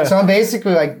the team. So I'm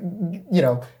basically like, you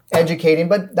know, educating,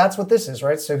 but that's what this is,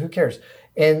 right? So who cares?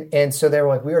 And so they were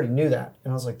like, we already knew that.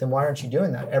 And I was like, then why aren't you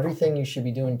doing that? Everything you should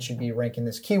be doing should be ranking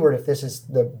this keyword. If this is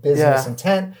the business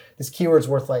intent, this keyword's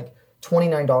worth like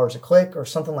 $29 a click or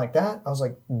something like that. I was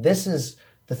like, this is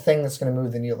the thing that's going to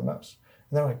move the needle the most.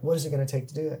 And they're like, what is it going to take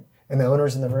to do that? And the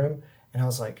owner's in the room, and I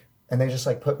was like, and they just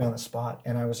like put me on the spot.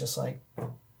 And I was just like,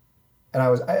 and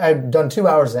I'd done 2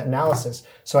 hours of analysis.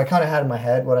 So I kind of had in my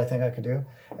head what I think I could do.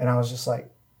 And I was just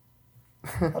like,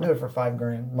 I'll do it for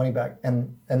 $5,000, money back.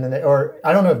 And then or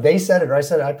I don't know if they said it or I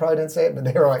said it. I probably didn't say it, but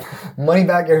they were like, money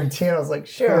back guarantee. And I was like,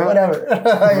 sure, whatever.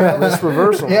 This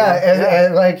reversal.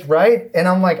 And like, right. And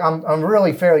I'm like, I'm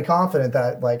really fairly confident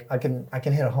that like I can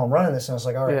hit a home run in this. And I was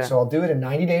like, all right, so I'll do it in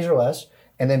 90 days or less.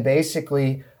 And then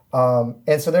basically,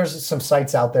 and so there's some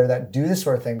sites out there that do this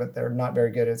sort of thing, but they're not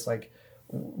very good. It's like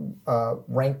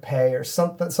Rank Pay or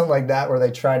something like that, where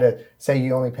they try to say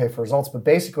you only pay for results. But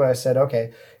basically I said,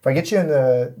 okay, if I get you in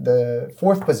the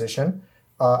 4th position,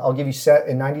 I'll give you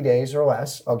in 90 days or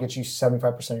less, I'll get you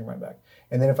 75% of your money back.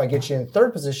 And then if I get you in the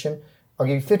 3rd position, I'll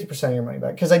give you 50% of your money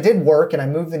back. Because I did work and I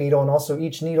moved the needle, and also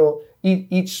each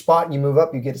spot you move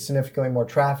up, you get significantly more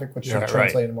traffic, which should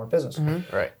translate into more business.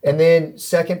 Mm-hmm. Right. And then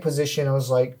 2nd position, I was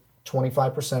like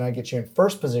 25%, I get you in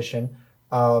 1st position.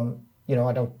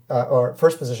 I don't, or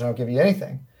first position, I'll give you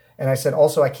anything. And I said,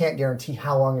 also, I can't guarantee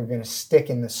how long you're going to stick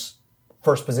in this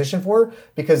first position for,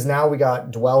 because now we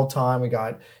got dwell time, we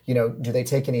got, do they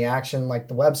take any action? Like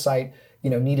the website,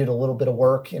 needed a little bit of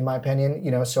work, in my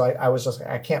opinion, so I was just like,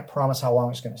 I can't promise how long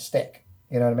it's going to stick.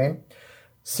 You know what I mean?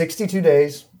 62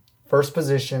 days, first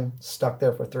position, stuck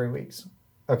there for 3 weeks.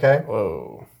 Okay?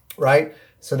 Whoa. Right?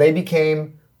 So they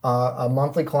became a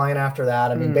monthly client after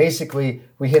that. I mean, basically,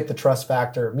 we hit the trust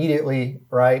factor immediately,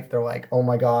 right? They're like, oh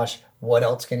my gosh, what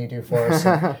else can you do for us?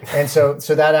 And so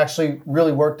that actually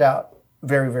really worked out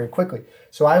very, very quickly.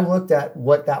 So I looked at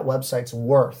what that website's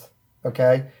worth,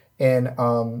 okay, in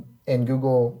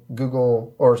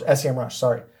Google or SEMrush,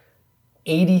 sorry.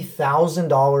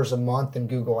 $80,000 a month in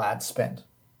Google ad spend.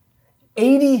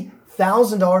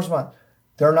 $80,000 a month.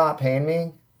 They're not paying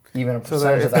me even a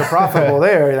percentage of that. If they're profitable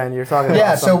there, then you're talking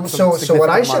about so what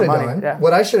I should have done, Yeah.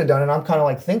 what I should have done, and I'm kind of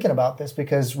like thinking about this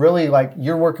because really like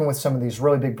you're working with some of these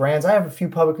really big brands. I have a few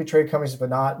publicly traded companies, but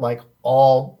not like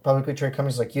all publicly traded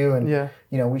companies like you. And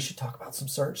we should talk about some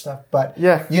search stuff. But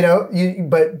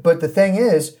but the thing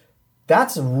is,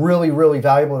 that's really, really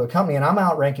valuable to the company. And I'm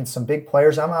outranking some big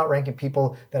players. I'm outranking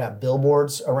people that have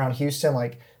billboards around Houston.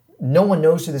 Like no one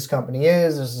knows who this company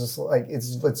is. It's just like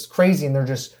it's crazy, and they're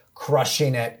just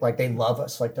crushing it. Like they love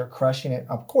us. Like they're crushing it.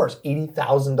 Of course,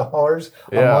 $80,000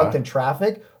 a month in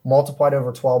traffic multiplied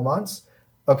over 12 months.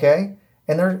 Okay,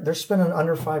 and they're spending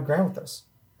under $5,000 with us.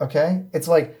 Okay, it's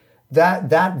like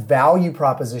that value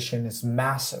proposition is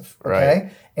massive. Okay,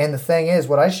 right. And the thing is,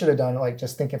 what I should have done, like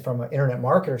just thinking from an internet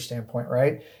marketer standpoint,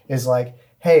 right, is like,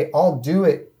 hey, I'll do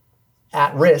it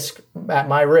at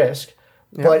my risk.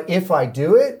 Yep. But if I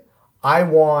do it, I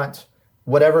want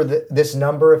whatever this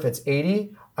number. If it's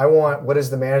 80. I want, what is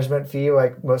the management fee?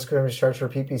 Like most companies charge for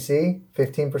PPC?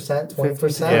 15%,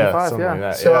 20%? Yeah, something like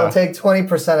that. So I'll take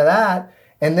 20% of that,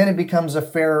 and then it becomes a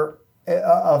fair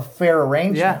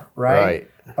arrangement, right?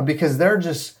 Because they're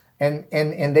just, and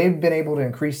they've been able to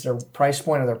increase their price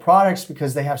point of their products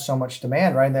because they have so much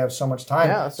demand, right? They have so much time.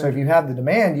 Yeah, so if you have the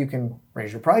demand, you can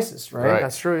raise your prices, right?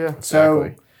 That's true, yeah.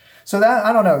 Exactly. So that,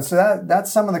 I don't know. So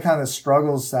that's some of the kind of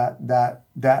struggles that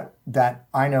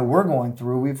I know we're going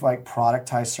through. We've like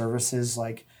productized services,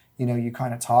 like, you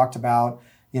kind of talked about,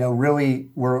 really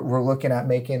we're looking at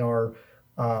making our,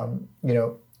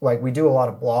 like we do a lot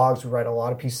of blogs, we write a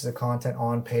lot of pieces of content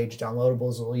on page,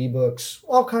 downloadables, ebooks,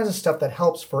 all kinds of stuff that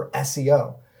helps for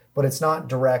SEO, but it's not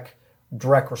direct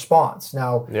response.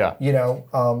 Now,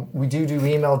 we do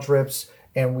email drips,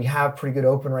 and we have pretty good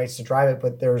open rates to drive it,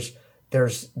 but there's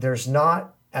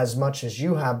not as much as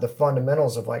you have the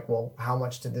fundamentals of like, well, how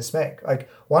much did this make? Like,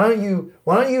 why don't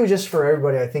you just for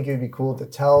everybody, I think it would be cool to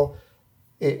tell,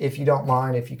 if you don't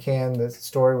mind, if you can, the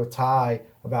story with Ty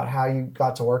about how you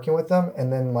got to working with them,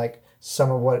 and then like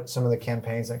some of the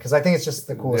campaigns, because I think it's just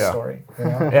the coolest story.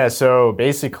 Yeah. So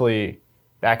basically,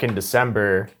 back in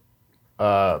December,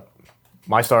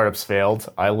 my startups failed.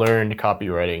 I learned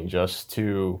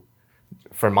copywriting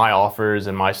for my offers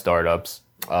and my startups.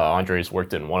 Andres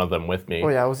worked in one of them with me. Oh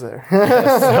yeah, I was there.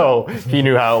 So he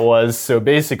knew how it was. So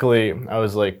basically, I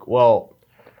was like, well,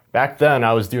 back then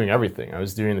I was doing everything. I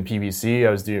was doing the PPC,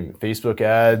 I was doing Facebook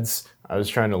ads, I was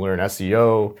trying to learn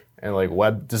SEO and like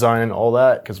web design and all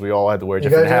that, because we all had to wear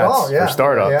different hats for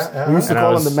startups. Yeah. We used to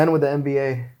call them the men with the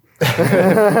MBA.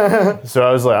 So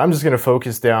I was like, I'm just going to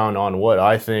focus down on what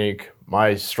I think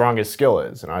my strongest skill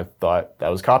is. And I thought that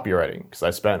was copywriting, because I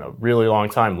spent a really long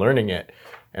time learning it.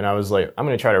 And I was like, I'm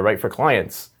going to try to write for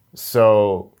clients.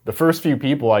 So the first few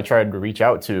people I tried to reach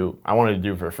out to, I wanted to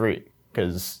do for free,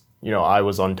 because, I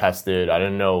was untested. I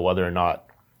didn't know whether or not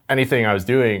anything I was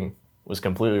doing was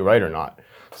completely right or not.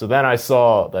 So then I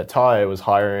saw that Ty was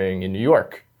hiring in New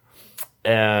York,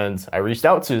 and I reached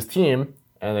out to his team,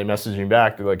 and they messaged me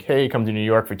back. They're like, hey, come to New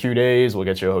York for 2 days. We'll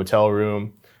get you a hotel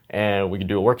room, and we can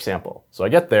do a work sample. So I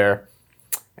get there,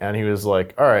 and he was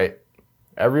like, all right,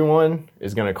 everyone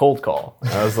is going to cold call.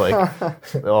 And I was like,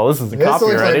 well, this is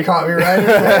copywriting.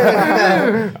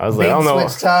 I was like, I don't know.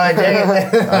 I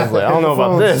don't know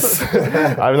about this.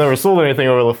 I've never sold anything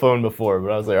over the phone before,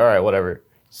 but I was like, all right, whatever.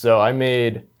 So I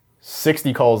made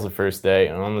 60 calls the first day,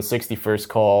 and on the 61st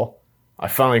call, I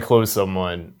finally closed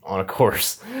someone on a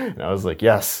course. And I was like,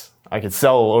 yes, I could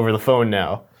sell over the phone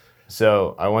now.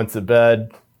 So I went to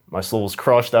bed. My soul was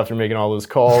crushed after making all those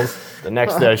calls. The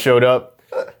next day I showed up.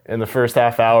 In the first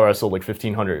half hour, I sold like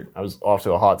 1,500. I was off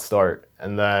to a hot start.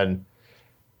 And then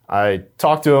I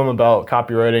talked to him about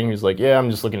copywriting. He was like, yeah,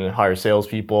 I'm just looking to hire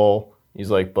salespeople. He's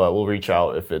like, but we'll reach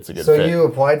out if it's a good So fit. you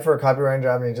applied for a copywriting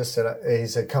job, and he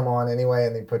said, "Come on anyway,"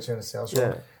 and they put you in a sales role.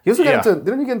 Yeah. He also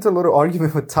didn't you get into a little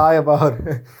argument with Ty about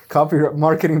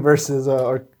marketing versus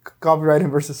or copywriting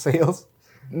versus sales?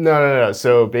 No.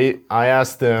 So I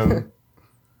asked him.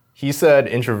 He said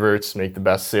introverts make the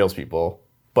best salespeople,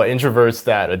 but introverts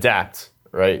that adapt,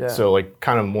 right? Yeah. So like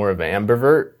kind of more of an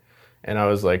ambivert. And I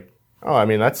was like, oh, I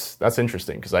mean that's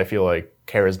interesting because I feel like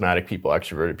charismatic people,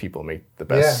 extroverted people make the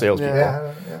best salespeople.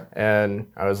 Yeah. And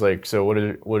I was like, so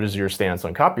what is your stance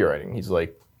on copywriting? He's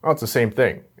like, oh, it's the same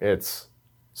thing. It's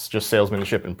just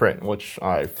salesmanship in print, which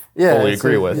I fully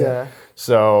agree with. Yeah.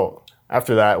 So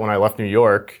after that, when I left New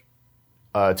York,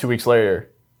 2 weeks later,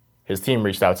 his team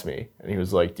reached out to me and he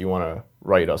was like, do you want to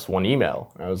write us one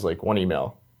email? And I was like, one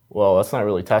email? Well, that's not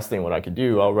really testing what I could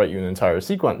do. I'll write you an entire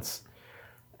sequence.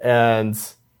 And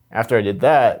after I did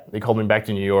that, they called me back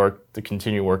to New York to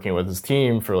continue working with his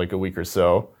team for like a week or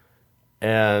so.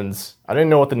 And I didn't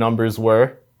know what the numbers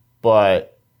were,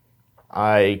 but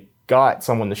I got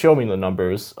someone to show me the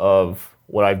numbers of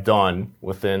what I've done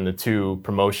within the 2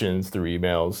 promotions through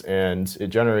emails, and it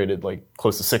generated like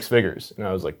close to 6 figures. And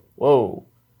I was like, whoa,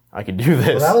 I could do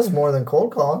this. Well, that was more than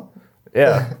cold calling.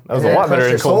 Yeah, that was a Yeah, lot better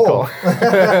than crushed your cold soul. call.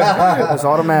 It was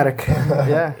automatic.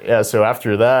 Yeah. Yeah, so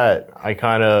after that, I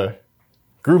kind of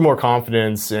grew more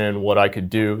confidence in what I could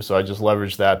do. So I just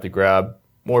leveraged that to grab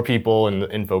more people in the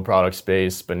info product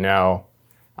space. But now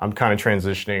I'm kind of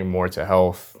transitioning more to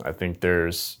health. I think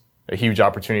there's a huge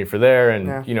opportunity for there.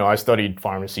 And, I studied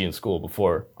pharmacy in school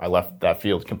before I left that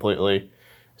field completely.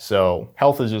 So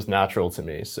health is just natural to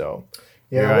me. So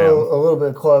Yeah, a little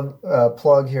bit of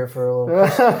plug here for a little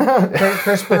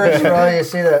Chris Burris for all you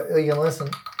see that you can listen.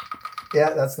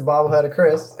 Yeah, that's the bobblehead of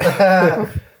Chris.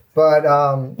 But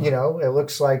it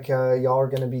looks like y'all are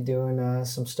going to be doing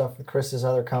some stuff with Chris's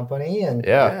other company, and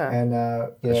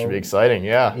that should be exciting.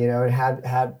 Yeah,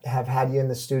 have had you in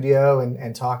the studio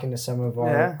and talking to some of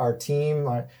our team.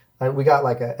 We got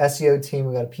like a SEO team,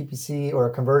 we got a PPC or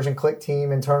a conversion click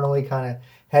team internally, kind of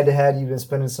head to head. You've been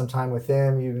spending some time with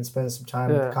them. You've been spending some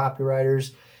time with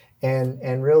copywriters,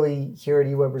 and really here at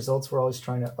eWeb Results, we're always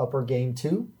trying to up our game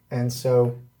too, and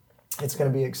so. It's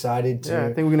going to be excited to. Yeah,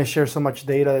 I think we're going to share so much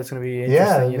data that's going to be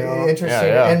interesting. Interesting.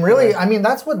 Yeah. And really, I mean,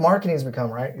 that's what marketing's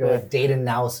become, right? Like data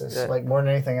analysis, like more than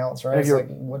anything else, right? It's like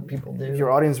what people do. If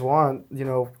your audience want,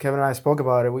 Kevin and I spoke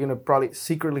about it. We're going to probably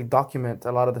secretly document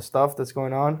a lot of the stuff that's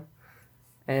going on,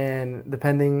 and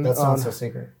depending. That's not so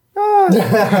secret. Secret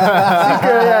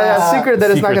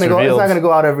that it's not going to go. It's revealed. not going to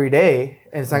go out every day,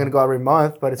 and it's not going to go out every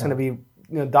month, but it's going to be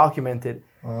documented.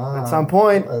 At some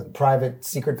point, a private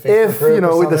secret Facebook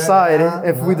group we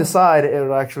decide, we decide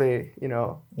it'll actually,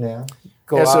 go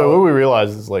out. So what we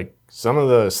realized is like some of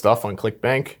the stuff on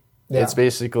ClickBank, Yeah. it's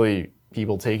basically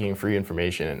people taking free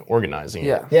information and organizing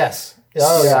it. Yes.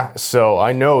 Oh, yeah. So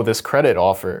I know this credit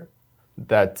offer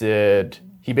that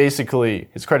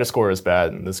his credit score is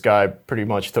bad, and this guy pretty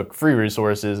much took free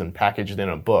resources and packaged in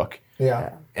a book.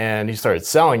 Yeah. And he started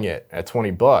selling it at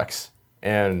 $20.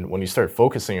 And when he started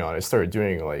focusing on it, he started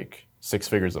doing like 6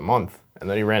 figures a month. And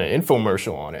then he ran an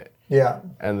infomercial on it. Yeah.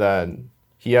 And then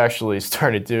he actually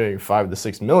started doing 5 to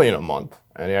 6 million a month.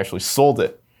 And he actually sold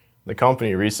the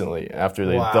company recently after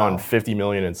they'd done 50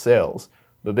 million in sales.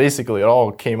 But basically it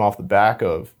all came off the back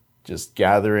of just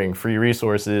gathering free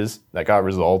resources that got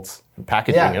results and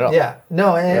packaging it up. Yeah.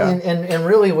 No, and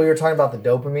really we were talking about the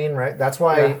dopamine, right? That's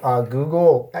why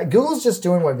Google's just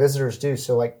doing what visitors do.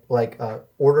 So like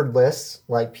ordered lists,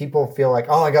 like people feel like,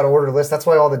 oh, I got an ordered list. That's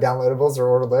why all the downloadables are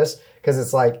ordered lists, because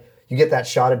it's like you get that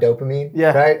shot of dopamine,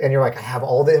 right? And you're like, I have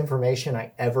all the information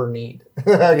I ever need,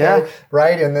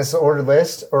 right? In this ordered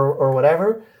list or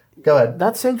whatever. Go ahead.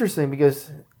 That's interesting because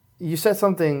you said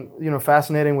something,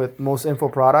 fascinating with most info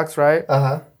products, right?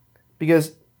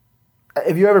 Because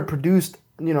if you ever produced,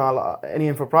 any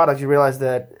info products, you realize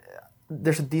that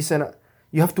there's a decent.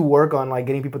 You have to work on like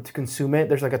getting people to consume it.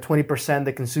 There's like a 20%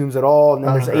 that consumes it all, and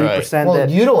then there's 80% that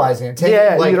utilizing it.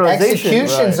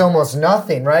 Execution's almost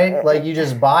nothing, right? Like you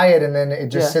just buy it and then it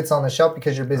just sits on the shelf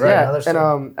because you're busy with other stuff.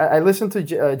 And I listened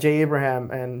to Jay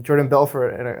Abraham and Jordan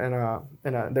Belfort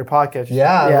in their podcast.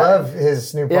 Yeah, I love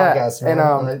his new podcast.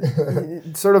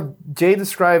 And sort of Jay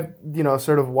described,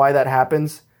 sort of why that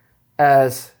happens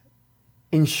as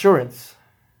insurance.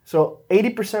 So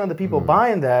 80% of the people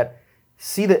buying that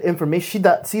see the information,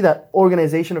 see that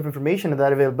organization of information and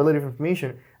that availability of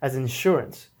information as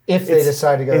insurance. If they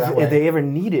decide to go that way. If they ever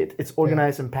need it, it's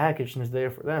organized and packaged and it's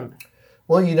there for them.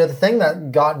 Well, the thing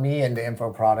that got me into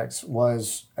info products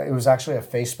was actually a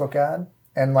Facebook ad.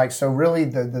 And so really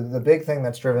the big thing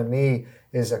that's driven me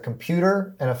is a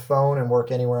computer and a phone and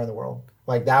work anywhere in the world.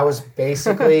 Like that was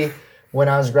basically when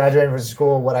I was graduating from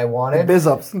school what I wanted. Biz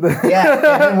ups.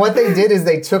 Yeah, and what they did is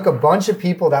they took a bunch of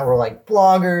people that were like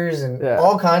bloggers and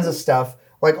all kinds of stuff,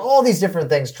 like all these different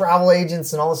things, travel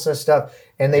agents and all this sort of stuff,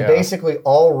 and they basically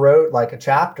all wrote like a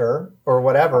chapter or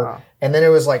whatever, and then it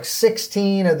was like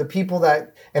 16 of the people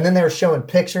that, and then they were showing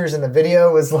pictures, and the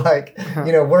video was like,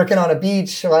 working on a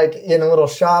beach, like in a little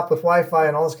shop with Wi-Fi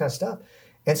and all this kind of stuff.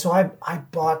 And so I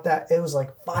bought that. It was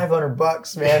like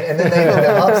 $500, man. And then they did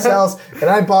the upsells, and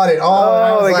I bought it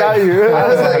all. Oh, they got you.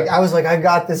 I was like, I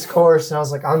got this course, and I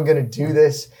was like, I'm gonna do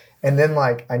this. And then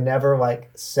like I never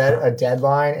like set a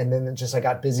deadline, and then just I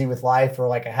got busy with life, or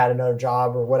like I had another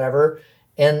job or whatever.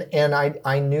 And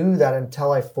I knew that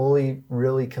until I fully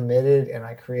really committed and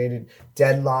I created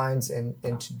deadlines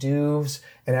and to-dos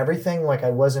and everything, like I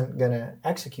wasn't gonna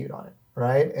execute on it,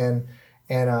 right?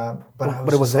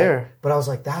 But it was there. But I was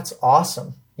like, that's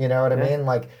awesome. You know what I mean?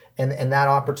 Like, and that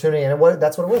opportunity, and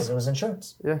that's what it was. It was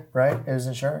insurance. Yeah. Right? It was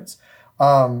insurance.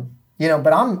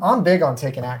 But I'm big on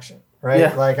taking action, right?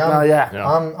 Yeah. Like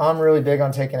I'm really big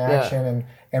on taking action,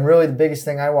 and really the biggest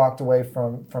thing I walked away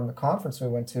from the conference we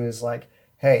went to is like,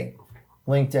 hey,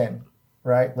 LinkedIn,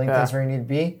 right? LinkedIn's where you need to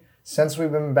be. Since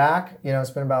we've been back, it's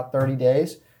been about 30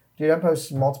 days. Dude, I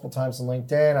posted multiple times on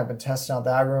LinkedIn. I've been testing out the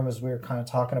algorithm, as we were kind of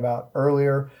talking about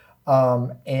earlier.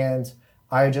 And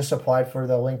I just applied for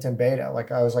the LinkedIn beta.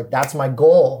 Like I was like, that's my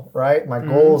goal, right? My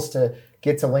goal is to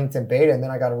get to LinkedIn beta. And then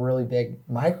I got a really big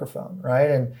microphone, right?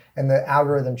 And the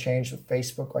algorithm changed with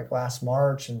Facebook like last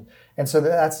March. And so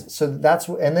that's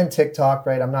and then TikTok,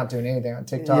 right? I'm not doing anything on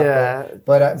TikTok. Yeah.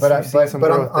 But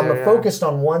I'm focused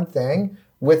on one thing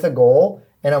with a goal,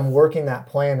 and I'm working that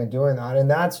plan and doing that. And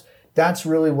that's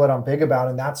really what I'm big about,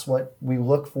 and that's what we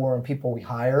look for in people we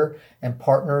hire and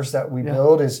partners that we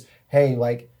build is, hey,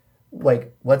 like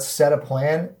let's set a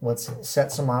plan, let's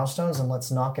set some milestones, and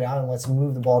let's knock it out, and let's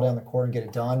move the ball down the court and get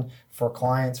it done for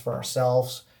clients, for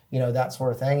ourselves, that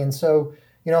sort of thing. And so,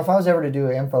 if I was ever to do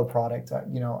an info product,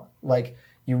 like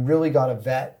you really got to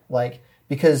vet, like,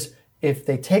 because if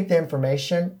they take the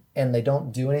information and they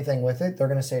don't do anything with it, they're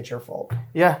going to say it's your fault.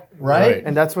 Yeah. Right?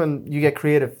 And that's when you get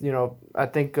creative. I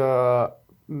think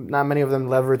not many of them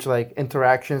leverage like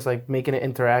interactions, like making it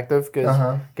interactive,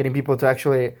 because getting people to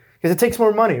actually, because it takes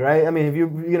more money, right? I mean, if you're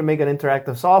going to make an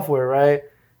interactive software, right,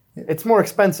 it's more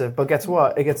expensive, but guess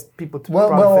what? It gets people to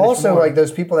well also more. Like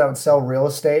those people that would sell real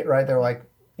estate, right? They're like,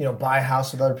 buy a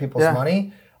house with other people's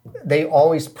money. They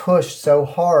always push so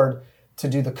hard to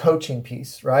do the coaching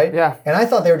piece, right? Yeah. And I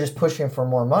thought they were just pushing for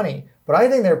more money, but I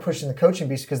think they were pushing the coaching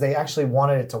piece because they actually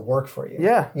wanted it to work for you.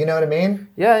 Yeah. You know what I mean?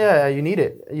 Yeah. You need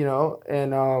it,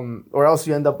 and or else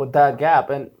you end up with that gap,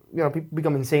 and people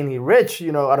become insanely rich,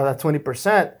 out of that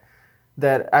 20%.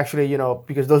 That actually,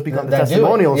 because those become the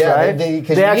testimonials, right?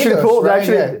 They actually pull.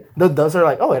 Right? Those are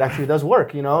like, oh, it actually does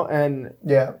work, and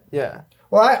yeah.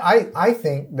 Well, I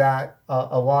think that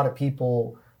a lot of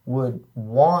people would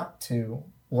want to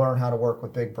learn how to work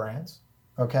with big brands.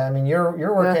 Okay, I mean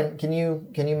you're working. Can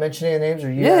you mention any names,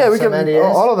 or you have some ideas?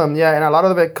 All of them. Yeah, and a lot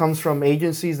of it comes from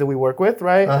agencies that we work with,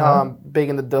 right? Big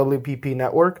in the WPP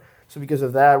network. So because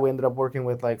of that, we ended up working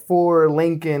with like Ford,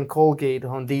 Lincoln, Colgate,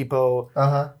 Home Depot.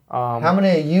 How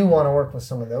many of you want to work with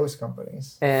some of those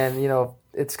companies? And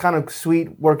it's kind of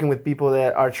sweet working with people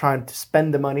that are trying to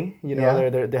spend the money. They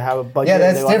have a budget. Yeah,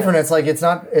 that's different. It's like it's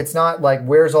not like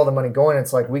where's all the money going.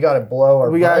 It's like we got to blow our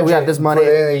budget. We got this money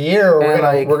for the end of the year. Or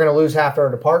we're gonna lose half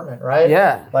our department, right?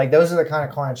 Yeah. Like those are the kind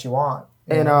of clients you want.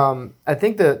 And I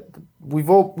think that we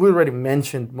already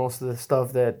mentioned most of the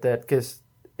stuff that because.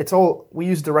 We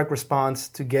use direct response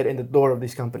to get in the door of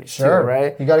these companies, too,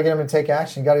 right? You got to get them to take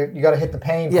action. You got to hit the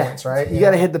pain points, right? You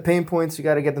got to hit the pain points. You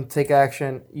got to get them to take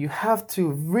action. You have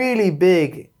to be really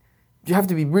big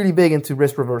into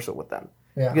risk reversal with them,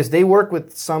 because they work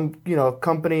with some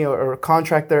company or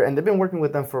contractor, and they've been working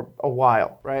with them for a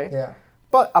while, right? Yeah.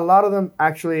 But a lot of them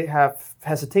actually have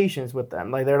hesitations with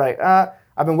them. Like they're like,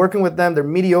 I've been working with them. They're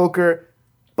mediocre,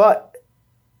 but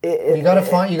it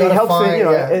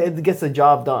gets the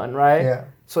job done, right? Yeah.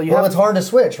 So it's hard to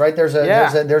switch, right? There's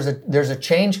a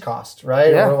change cost,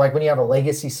 right? Yeah. Or like when you have a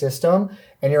legacy system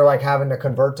and you're like having to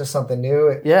convert to something new,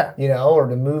 or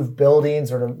to move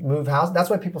buildings or to move houses.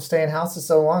 That's why people stay in houses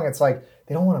so long. It's like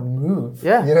they don't want to move.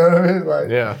 Yeah. You know what I mean?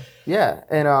 Like, yeah.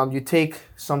 And you take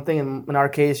something, in our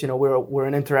case, we're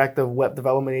an interactive web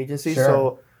development agency,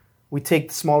 so we take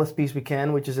the smallest piece we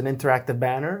can, which is an interactive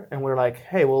banner, and we're like,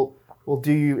 hey, we'll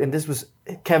do you, and this was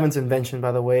Kevin's invention,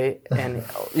 by the way, and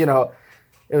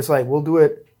it was like we'll do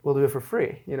it for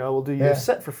free, we'll do your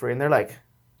set for free, and they're like,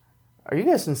 are you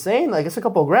guys insane? Like it's a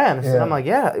couple of grand, and I'm like,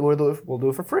 yeah, we'll do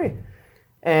it for free,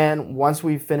 And once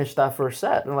we finished that first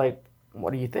set, and like,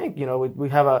 what do you think? You know, we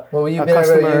have a you've a been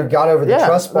customer. able, you got over the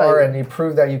trust bar, like, and you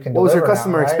proved that you can. What was your deliver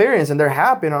customer now, right? experience? And they're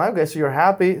happy. And I'm like, okay, so you're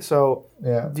happy. So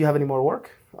do you have any more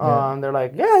work? They're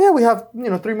like, yeah, we have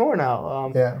 3 more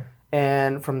now.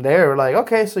 And from there, we're like,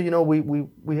 okay, so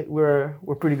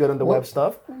we're pretty good on the web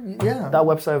stuff. Yeah, that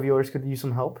website of yours could use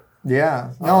some help.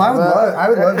 Yeah, no, I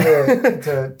would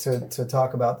love to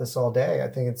talk about this all day. I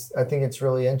think it's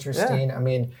really interesting. Yeah. I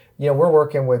mean, we're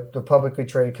working with the publicly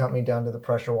traded company down to the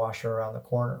pressure washer around the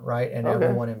corner, right, and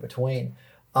everyone in between.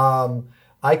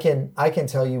 I can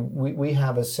tell you, we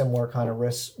have a similar kind of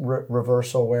risk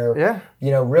reversal where,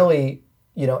 really,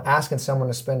 asking someone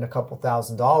to spend a couple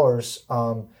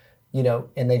 $1,000s.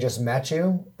 And they just met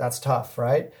you, that's tough,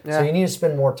 right? Yeah. So you need to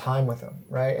spend more time with them,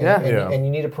 right? And you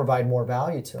need to provide more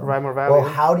value to them. Provide more value. Well,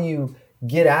 how do you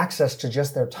get access to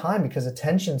just their time? Because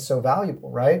attention's so valuable,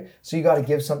 right? So you got to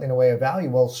give something away of value.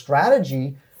 Well,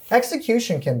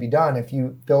 execution can be done if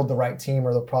you build the right team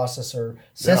or the process or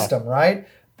system, right?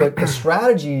 But the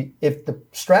strategy, if the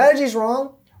strategy's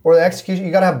wrong or the execution,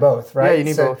 you got to have both, right? Yeah, you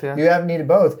need both, yeah. You have needed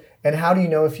both. And how do you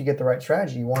know if you get the right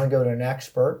strategy? You want to go to an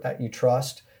expert that you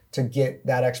trust to get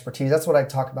that expertise. That's what I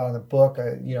talk about in the book.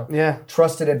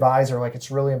 Trusted advisor. Like, it's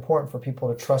really important for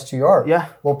people to trust who you are. Yeah.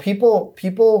 Well, people,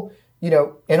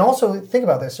 and also think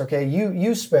about this. Okay,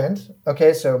 you spend.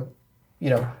 Okay, so,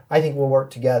 I think we'll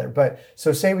work together. But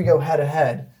so say we go head to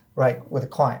head, right, with a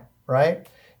client, right?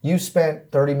 You spent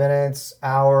 30 minutes,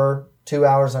 hour, 2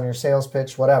 hours on your sales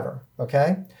pitch, whatever.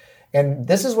 Okay, and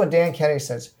this is what Dan Kennedy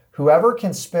says: whoever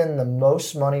can spend the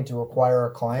most money to acquire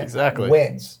a client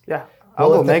wins. Yeah. I'll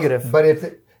go negative.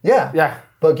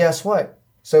 But guess what?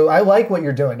 So I like what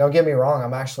you're doing. Don't get me wrong.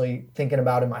 I'm actually thinking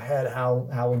about in my head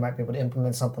how we might be able to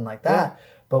implement something like that. Yeah.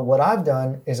 But what I've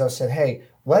done is I've said, hey,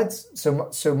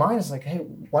 so mine is like, hey,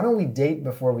 why don't we date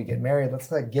before we get married?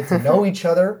 Let's like get to know each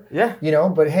other. Yeah.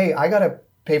 But hey, I got to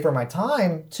pay for my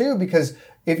time too, because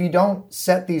if you don't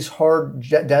set these hard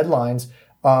deadlines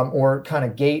or kind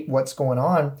of gate what's going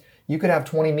on, you could have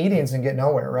 20 meetings and get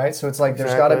nowhere, right? So it's like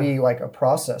there's got to be like a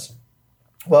process.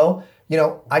 Well,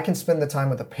 I can spend the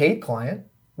time with a paid client,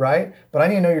 right? But I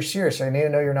need to know you're serious. I need to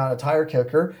know you're not a tire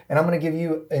kicker, and I'm going to give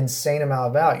you an insane amount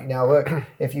of value. Now, look,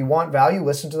 if you want value,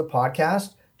 listen to the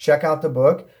podcast, check out the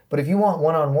book. But if you want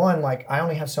one-on-one, like, I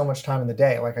only have so much time in the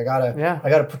day. Like, I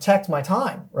gotta protect my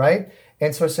time, right?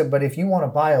 And so I said, but if you want to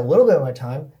buy a little bit of my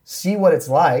time, see what it's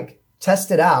like,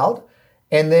 test it out,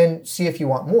 and then see if you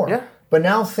want more. Yeah. But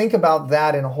now think about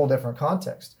that in a whole different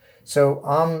context. So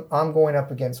I'm going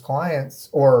up against clients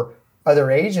or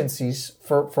other agencies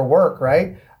for work,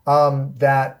 right?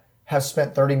 That have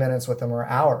spent 30 minutes with them or an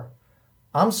hour.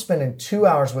 I'm spending 2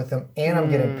 hours with them and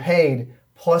I'm getting paid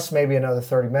plus maybe another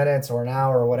 30 minutes or an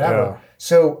hour or whatever. Yeah.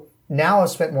 So now I've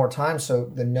spent more time. So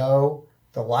the know,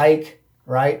 the like,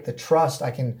 right? The trust, I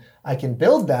can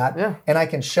build that and I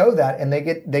can show that, and they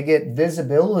get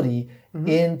visibility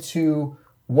into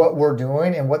what we're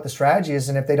doing and what the strategy is.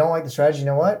 And if they don't like the strategy, you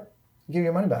know what? Give you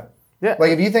your money back. Yeah.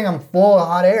 Like, if you think I'm full of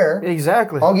hot air,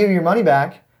 exactly, I'll give you your money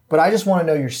back. But I just want to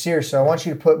know you're serious. So I want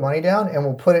you to put money down and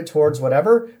we'll put it towards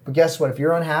whatever. But guess what? If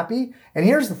you're unhappy, and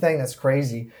here's the thing that's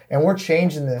crazy, and we're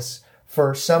changing this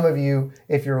for some of you,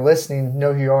 if you're listening,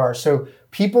 know who you are. So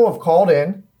people have called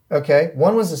in, okay?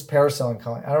 One was this parasailing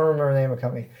company. I don't remember the name of the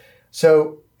company.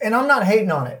 So, and I'm not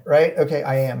hating on it, right? Okay,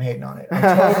 I am hating on it.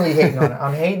 I'm totally hating on it.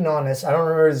 I'm hating on this. I don't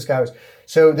remember who this guy was.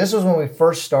 So this was when we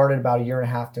first started about a year and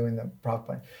a half doing the profit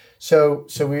plan. So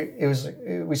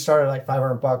we started like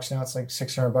 $500. Now it's like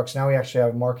 $600. Now we actually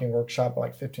have a marketing workshop at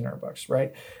like $1,500,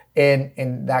 right?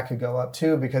 And that could go up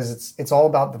too, because it's all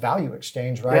about the value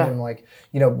exchange, right? Yeah. And like,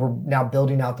 we're now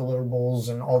building out deliverables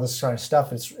and all this kind of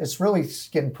stuff. It's really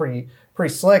getting pretty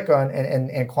slick on,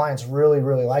 and clients really,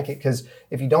 really like it, because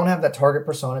if you don't have that target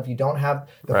persona, if you don't have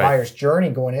the buyer's journey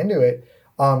going into it,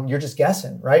 you're just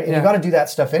guessing, right? And you got to do that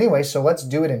stuff anyway. So let's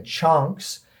do it in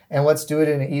chunks. And let's do it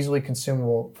in an easily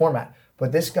consumable format.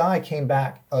 But this guy came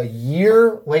back a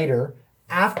year later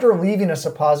after leaving us a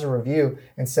positive review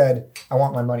and said, I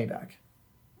want my money back.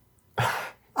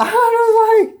 I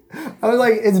was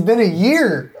like, it's been a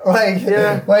year. Like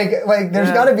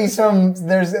there's got to be some,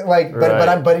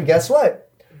 but guess what?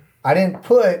 I didn't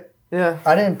put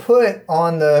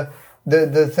on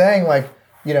the thing, like,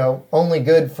 only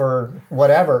good for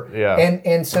whatever. Yeah.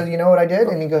 And so you know what I did?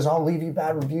 And he goes, I'll leave you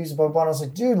bad reviews, blah, blah, blah. And I was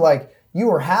like, dude, like, you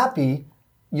were happy.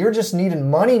 You're just needing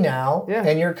money now. Yeah.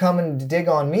 And you're coming to dig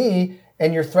on me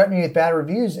and you're threatening me with bad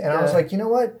reviews. And I was like, you know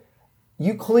what?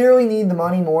 You clearly need the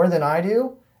money more than I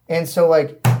do. And so,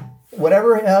 like,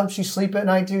 whatever helps you sleep at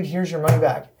night, dude, here's your money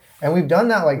back. And we've done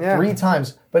that like 3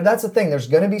 times. But that's the thing. There's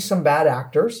going to be some bad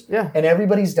actors. Yeah. And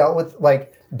everybody's dealt with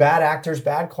like bad actors,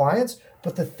 bad clients.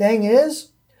 But the thing is,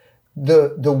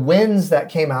 the wins that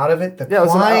came out of it, the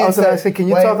clients. I was gonna say, can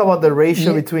you like, talk about the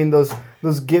ratio between those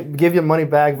give your money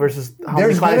back versus how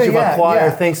many clients you've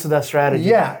acquired thanks to that strategy?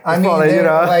 Yeah, I mean, like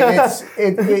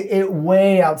it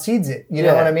way outseeds it. You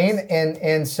know what I mean?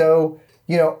 And so,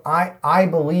 you know, I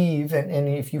believe, and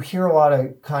if you hear a lot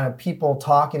of kind of people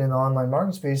talking in the online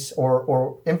marketing space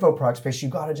or info product space, you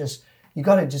gotta just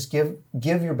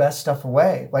give your best stuff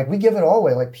away. Like we give it all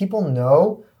away. Like people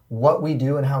know what we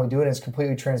do and how we do it, and it's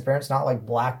completely transparent. It's not like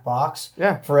black box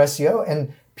for SEO,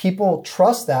 and people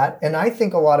trust that. And I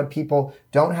think a lot of people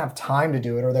don't have time to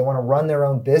do it, or they want to run their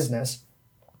own business,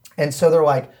 and so they're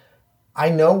like, I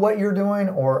know what you're doing,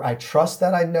 or I trust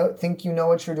that think you know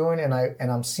what you're doing, and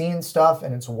I'm seeing stuff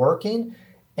and it's working,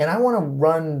 and I want to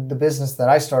run the business that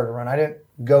I started to run. I didn't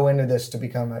go into this to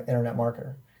become an internet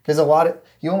marketer. Because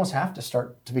you almost have to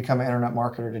start to become an internet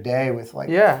marketer today with like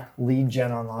lead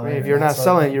gen online. I mean, if you're not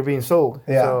selling it, you're being sold.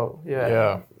 Yeah. So,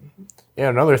 Yeah,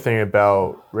 another thing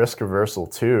about risk reversal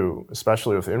too,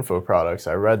 especially with info products,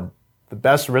 I read the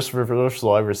best risk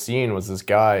reversal I've ever seen was this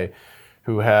guy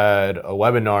who had a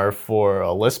webinar for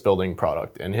a list building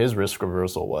product, and his risk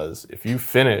reversal was, if you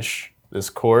finish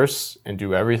this course and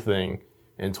do everything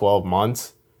in 12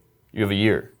 months, you have a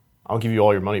year. I'll give you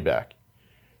all your money back.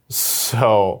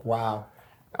 So wow,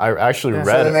 I actually read.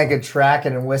 So then they could track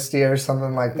it in Wistia or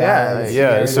something like that.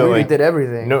 Yeah. So we like, did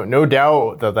everything. No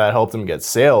doubt that helped him get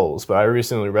sales. But I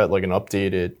recently read like an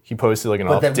updated. He posted like an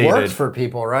updated. But that works for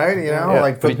people, right? You know,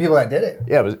 like for the people that did it.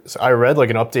 Yeah, but I read like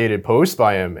an updated post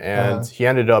by him, and he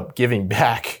ended up giving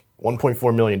back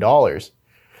 $1.4 million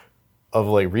of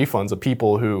like refunds of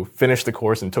people who finished the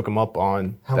course and took him up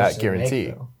on that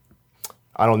guarantee.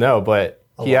 I don't know, but.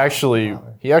 He actually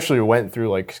went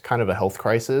through like kind of a health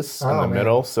crisis in the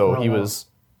middle, so he was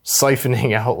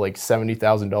siphoning out like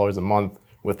 $70,000 a month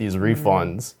with these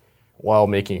refunds while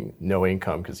making no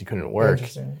income because he couldn't work.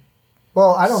 Interesting.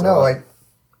 Well, I don't know. Like,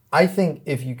 I think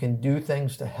if you can do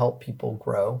things to help people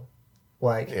grow,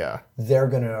 like they're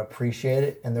going to appreciate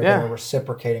it and they're going to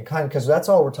reciprocate in kind, because that's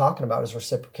all we're talking about is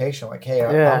reciprocation. Like, hey,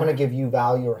 I'm going to give you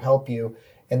value or help you,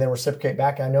 and then reciprocate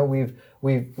back. I know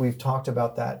we've talked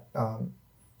about that.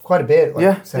 Quite a bit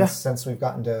since we've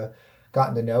gotten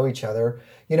to know each other.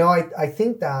 You know, I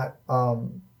think that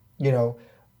you know,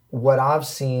 what I've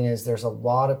seen is there's a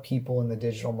lot of people in the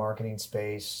digital marketing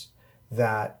space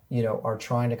that, you know, are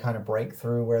trying to kind of break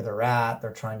through where they're at.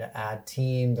 They're trying to add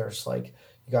team. There's like,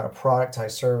 you got to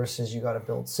productize services, you got to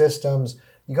build systems,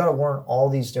 you got to learn all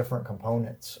these different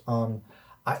components.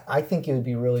 I think it would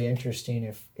be really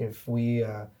interesting if we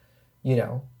you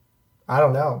know, I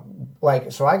don't know.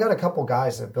 Like, so I got a couple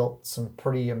guys that built some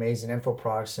pretty amazing info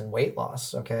products and weight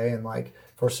loss, okay? And like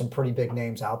for some pretty big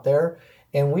names out there.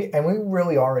 And we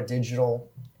really are a digital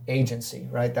agency,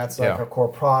 right? That's like our core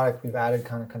product. We've added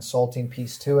kind of consulting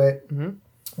piece to it.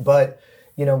 Mm-hmm. But,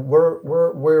 you know,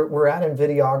 we're adding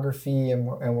videography and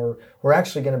we're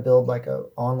actually going to build like a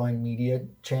online media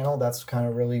channel. That's kind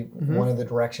of really one of the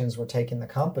directions we're taking the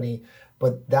company.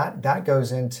 But that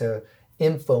goes into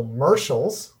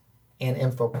infomercials and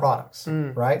info products,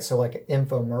 right? So like an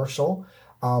infomercial,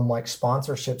 like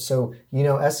sponsorship. So, you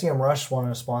know, SEMrush wanted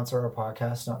to sponsor our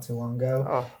podcast not too long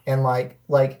ago. And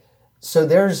so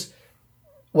there's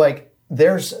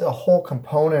a whole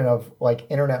component of like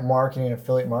internet marketing and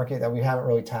affiliate marketing that we haven't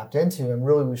really tapped into. And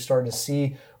really we've started to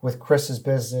see with Chris's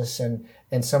business and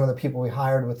some of the people we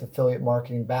hired with affiliate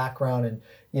marketing background and,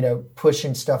 you know,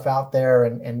 pushing stuff out there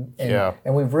and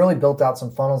we've really built out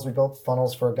some funnels. We built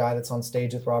funnels for a guy that's on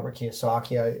stage with Robert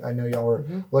Kiyosaki. I know y'all were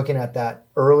looking at that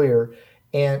earlier.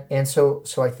 And so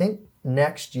I think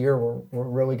next year we're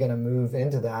really going to move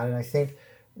into that. And I think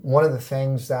one of the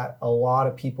things that a lot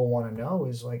of people want to know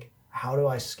is like, how do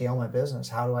I scale my business?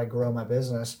 How do I grow my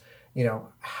business? You know,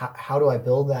 how do I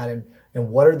build that? And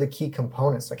what are the key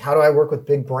components? Like, how do I work with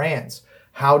big brands?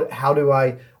 How do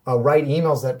I write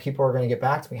emails that people are going to get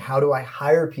back to me? How do I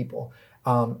hire people?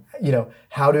 You know,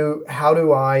 how do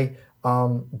I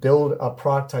build a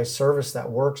productized service that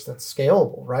works, that's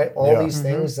scalable, right? All these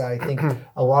things that I think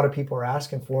a lot of people are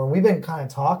asking for. And we've been kind of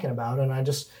talking about it. And I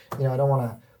just, you know, I don't want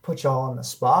to put y'all on the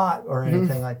spot or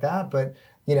anything like that. But,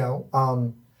 you know,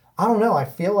 I don't know. I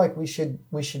feel like we should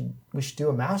do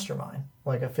a mastermind.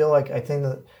 Like, I think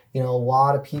that, you know, a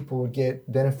lot of people would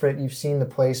get benefit. You've seen the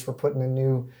place. We're putting in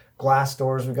new glass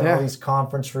doors. We've got all these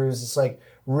conference rooms. It's like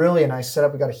really a nice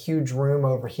setup. We got a huge room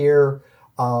over here.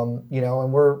 You know,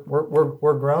 and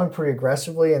we're growing pretty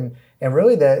aggressively, and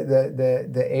really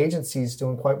the agency's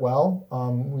doing quite well.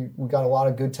 We got a lot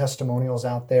of good testimonials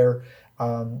out there.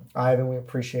 Ivan, we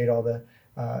appreciate all the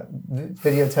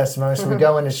video testimonials. So we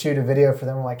go in to shoot a video for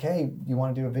them. We're like, hey, you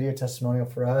want to do a video testimonial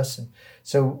for us? And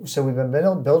so we've been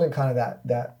building kind of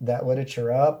that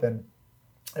literature up, and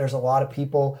there's a lot of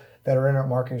people that are internet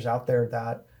marketers out there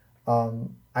that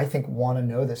I think want to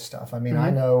know this stuff. I mean, I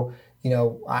know, you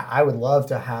know, I would love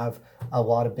to have a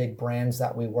lot of big brands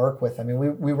that we work with. I mean,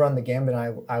 we run the gambit,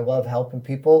 and I love helping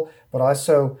people, but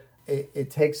also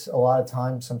it takes a lot of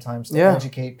time sometimes to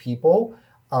educate people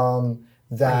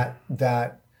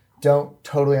that don't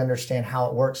totally understand how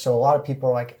it works. So a lot of people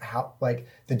are like, how, like,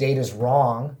 the data's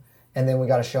wrong, and then we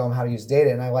got to show them how to use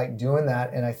data. And I like doing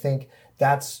that, and I think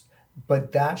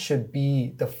but that should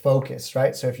be the focus,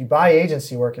 right? So if you buy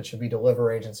agency work, it should be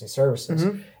deliver agency services.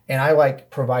 And I like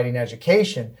providing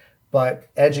education, but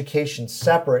education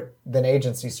separate than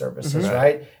agency services,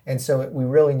 right? And so we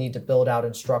really need to build out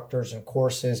instructors and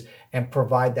courses and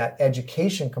provide that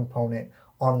education component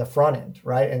on the front end,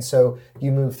 right? And so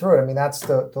you move through it. I mean, that's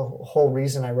the whole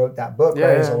reason I wrote that book,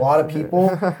 right? Is a lot of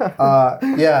people,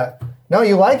 No,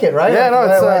 you like it, right? Yeah, no,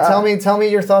 it's... tell me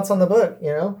your thoughts on the book,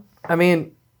 you know? I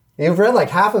mean... You've read like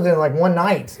half of it in like one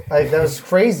night. Like, that was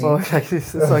crazy. Well,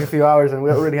 it's like a few hours, and we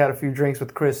already had a few drinks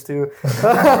with Chris too.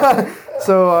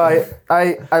 So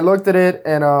I looked at it,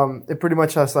 and it pretty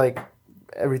much has like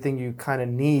everything you kind of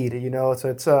need, you know. So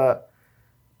it's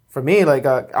for me, like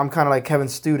I'm kind of like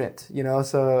Kevin's student, you know.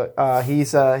 So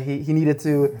he's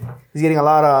getting a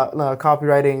lot of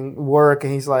copywriting work,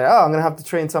 and he's like, oh, I'm gonna have to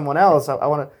train someone else. I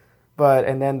want to. But,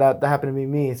 and then that happened to be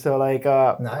me. So, like,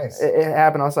 nice. It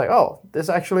happened. I was like, oh, this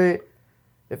actually,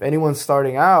 if anyone's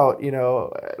starting out, you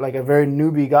know, like a very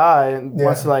newbie guy and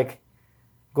wants to, like,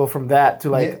 go from that to,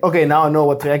 like, okay, now I know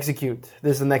what to execute.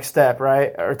 This is the next step,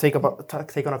 right? Or take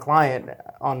on a client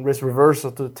on risk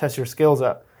reversal to test your skills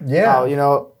out. Yeah. You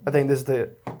know, I think this is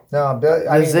the... No,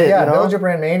 Build Your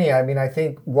Brand Mania. I mean, I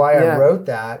think why I wrote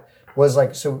that was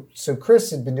like, so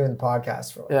Chris had been doing the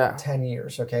podcast for like 10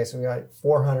 years, okay? So we got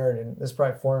 400, and this is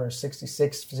probably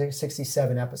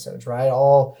 67 episodes, right?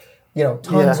 All, you know,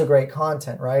 tons of great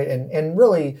content, right? And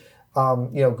really, you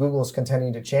know, Google's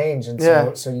continuing to change, and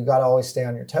so you got to always stay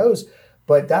on your toes.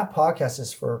 But that podcast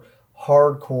is for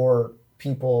hardcore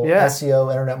people,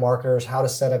 SEO, internet marketers, how to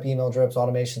set up email drips,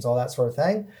 automations, all that sort of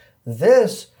thing.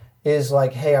 This is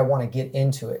like, hey, I want to get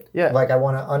into it. Yeah. Like, I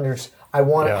want to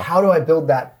how do I build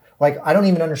that? Like, I don't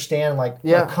even understand like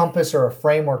a compass or a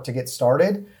framework to get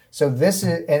started. So this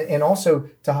is, and also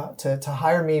to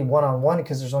hire me one-on-one,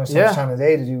 because there's only so much time of the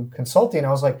day to do consulting.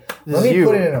 I was like, let me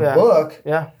put it in a book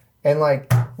and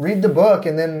like read the book,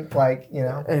 and then like, you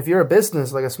know. And if you're a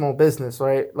business, like a small business,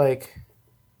 right? Like,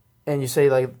 and you say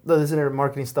like, this internet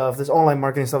marketing stuff, this online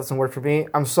marketing stuff doesn't work for me.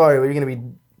 I'm sorry, but you're going to be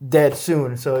dead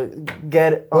soon. So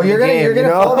get on you're the gonna game, you're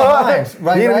gonna fall behind,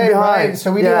 right?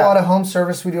 So we do a lot of home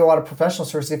service, we do a lot of professional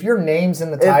service. If your name's in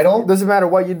the title, it doesn't matter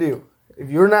what you do. If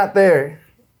you're not there,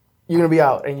 you're gonna be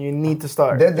out, and you need to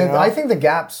start. I think the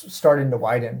gap's starting to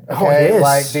widen. Okay? Oh, it is.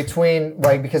 Like between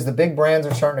because the big brands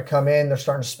are starting to come in, they're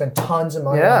starting to spend tons of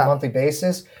money on a monthly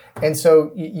basis, and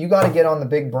so you got to get on the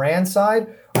big brand side,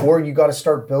 or you got to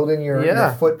start building your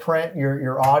footprint,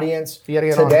 your audience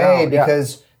today,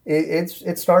 because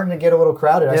it's starting to get a little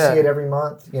crowded. I see it every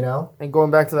month, you know. And going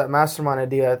back to that mastermind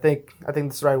idea, I think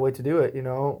that's the right way to do it. You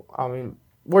know, I mean,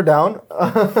 we're down.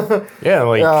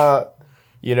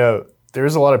 You know,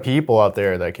 there's a lot of people out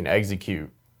there that can execute.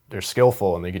 They're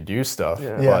skillful and they can do stuff,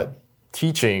 but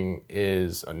teaching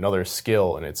is another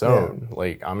skill in its own.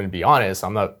 Like, I'm gonna be honest,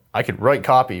 I could write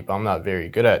copy, but I'm not very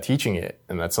good at teaching it,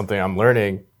 and that's something I'm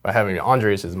learning by having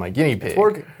Andres as my guinea pig.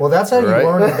 Well, that's how you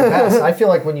learn it the best. I feel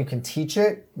like when you can teach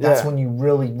it, that's when you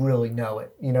really, really know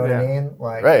it. You know what I mean?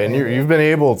 Like, right, and you've been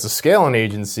able to scale an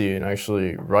agency and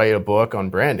actually write a book on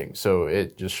branding. So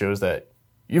it just shows that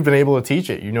you've been able to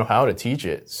teach it. You know how to teach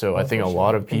it. So I think a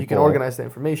lot of people... And you can organize the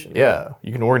information. Yeah,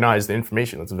 you can organize the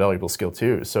information. That's a valuable skill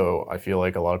too. So I feel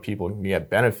like a lot of people can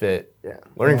get benefit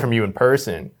learning from you in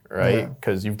person, right?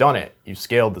 Because you've done it. You've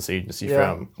scaled this agency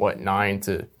from, 9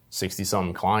 to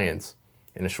 60-some clients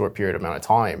in a short period amount of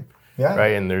time,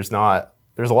 right? And there's a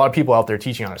lot of people out there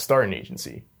teaching how to start an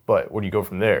agency, but where do you go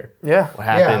from there? What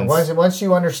happens? Once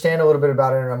you understand a little bit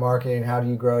about internet marketing, how do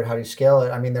you grow it, how do you scale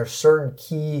it? I mean, there's certain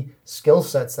key skill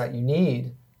sets that you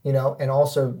need, you know, and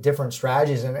also different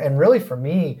strategies. And really for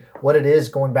me, what it is,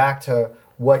 going back to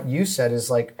what you said,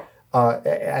 is like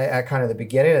at kind of the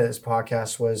beginning of this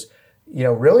podcast was, you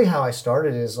know, really how I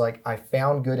started is like I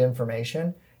found good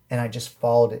information and I just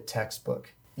followed it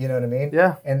textbook. You know what I mean?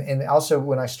 Yeah. And also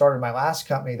when I started my last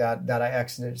company that I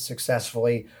exited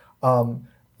successfully,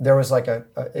 there was like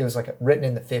it was like written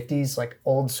in the 50s, like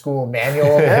old school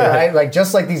manual, right? Like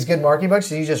just like these good marketing books,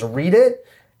 so you just read it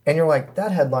and you're like,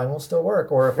 that headline will still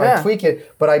work. Or if I tweak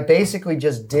it, but I basically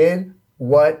just did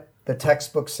what the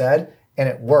textbook said and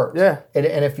it worked. Yeah. And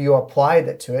if you applied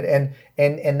it to it,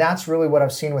 and that's really what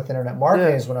I've seen with internet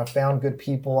marketing is when I've found good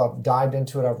people, I've dived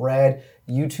into it, I've read.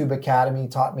 YouTube Academy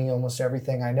taught me almost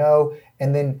everything I know.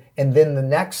 And then the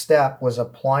next step was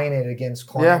applying it against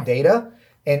client data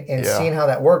and seeing how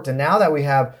that worked. And now that we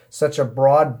have such a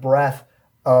broad breadth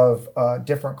of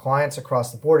different clients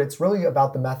across the board, it's really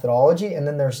about the methodology. And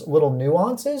then there's little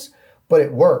nuances, but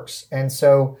it works. And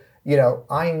so,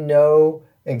 I know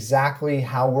exactly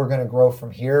how we're going to grow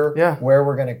from here, where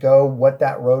we're going to go, what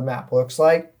that roadmap looks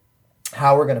like,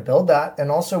 how we're going to build that. And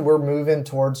also we're moving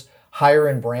towards higher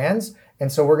end brands.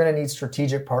 And so we're going to need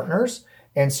strategic partners.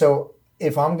 And so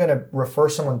if I'm going to refer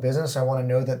someone business, I want to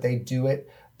know that they do it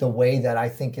the way that I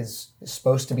think is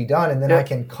supposed to be done. And then I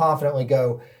can confidently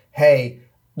go, hey,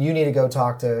 you need to go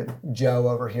talk to Joe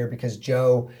over here because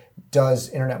Joe does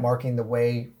internet marketing the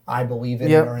way I believe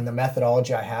in it or in the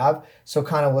methodology I have. So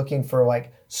kind of looking for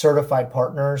like certified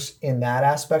partners in that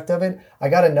aspect of it. I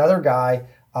got another guy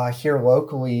here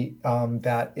locally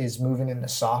that is moving into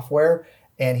software.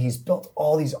 And he's built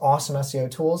all these awesome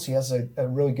SEO tools. He has a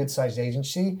really good sized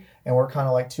agency, and we're kind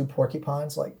of like two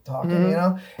porcupines, like talking,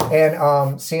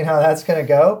 and seeing how that's going to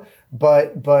go.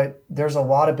 But there's a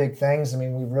lot of big things. I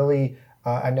mean, we really,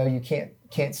 I know you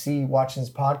can't see watching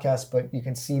this podcast, but you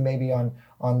can see maybe on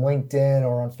LinkedIn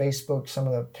or on Facebook some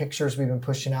of the pictures we've been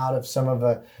pushing out of some of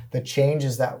the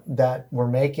changes that we're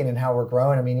making and how we're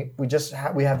growing. I mean,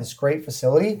 we have this great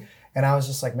facility. And I was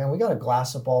just like, man, we got to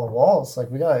glass up all the walls.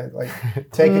 Like, we got to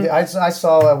take it. I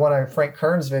saw one of Frank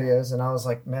Kern's videos, and I was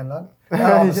like, man, that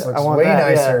office looks way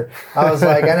nicer. Yeah. I was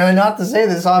like, I know not to say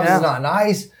this office is not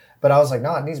nice, but I was like,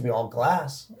 no, it needs to be all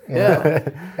glass. You know?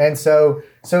 And so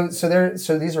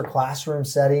these are classroom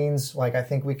settings. Like, I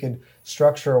think we could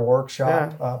structure a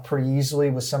workshop pretty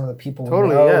easily with some of the people we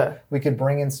know. Yeah. We could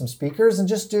bring in some speakers and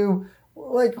just do.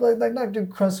 Like not do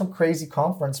some crazy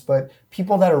conference, but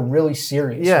people that are really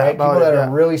serious, right? People that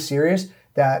are really serious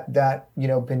that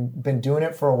been doing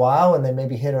it for a while and they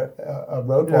maybe hit a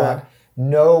roadblock,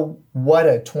 know what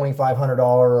a $2,500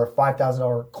 or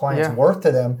 $5,000 client's worth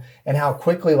to them, and how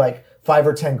quickly like $5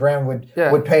 or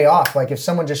 $10,000 would pay off. Like if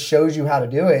someone just shows you how to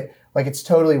do it, like it's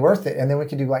totally worth it. And then we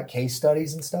could do like case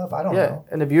studies and stuff. I don't know.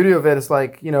 And the beauty of it is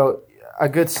like a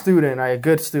good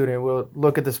student will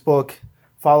look at this book,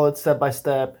 follow it step by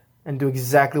step, and do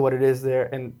exactly what it is there,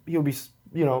 and he'll be,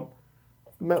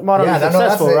 moderately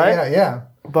successful, right? Yeah.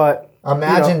 But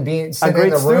imagine being sitting in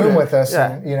the room with us,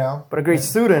 and, But a great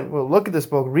student will look at this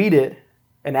book, read it,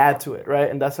 and add to it,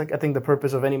 right? And that's like I think the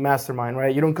purpose of any mastermind,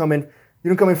 right? You don't come in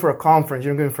for a conference.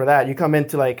 You don't come in for that. You come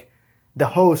into like the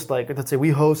host. Like let's say we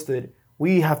hosted,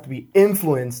 we have to be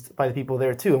influenced by the people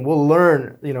there too, and we'll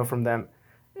learn, from them.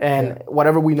 And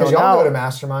whatever we know now, y'all go to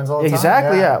masterminds all the time.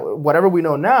 Exactly, Whatever we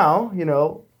know now,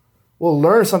 we'll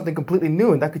learn something completely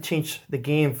new, and that could change the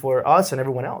game for us and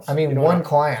everyone else. I mean, one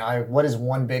client. What is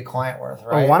one big client worth,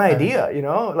 right? Or one idea,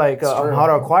 how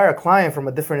to acquire a client from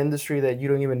a different industry that you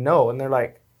don't even know, and they're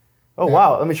like, "Oh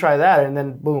wow, let me try that," and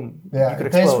then boom, you could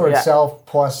explode. Pays for itself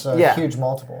plus a huge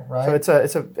multiple, right? So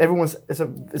it's a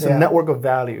network of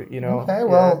value, Okay,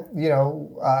 well,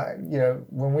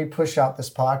 when we push out this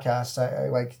podcast, I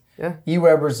like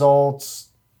eWeb results,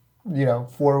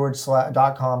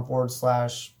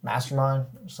 /.com/mastermind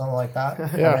or something like that.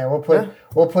 I mean,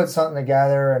 we'll put something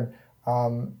together,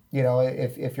 and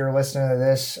if you're listening to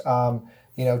this,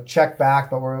 check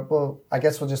back. But I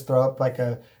guess we'll just throw up like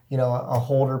a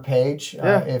holder page.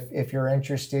 If you're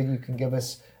interested, you can give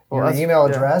us your email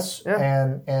address,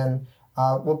 and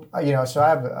so I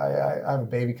have a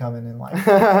baby coming in like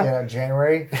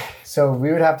January, so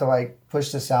we would have to like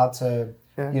push this out to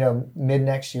mid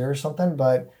next year or something,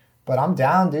 but I'm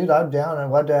down, dude. I'm down. I'd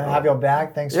love to have y'all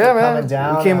back. Thanks for coming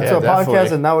down. We came into a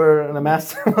podcast and now we're in a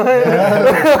mastermind.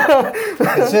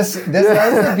 It's just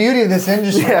that's the beauty of this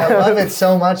industry. I love it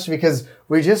so much because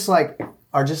we just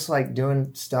are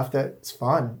doing stuff that's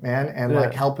fun, man, and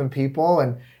like helping people,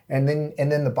 and then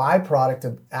the byproduct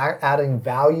of adding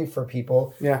value for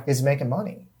people is making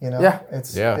money.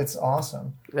 It's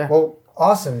awesome. Yeah. Well,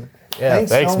 awesome. Yeah,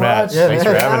 thanks so Matt. Much. Thanks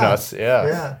for having us.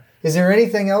 Yeah. Is there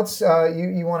anything else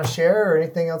you want to share, or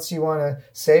anything else you want to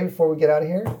say before we get out of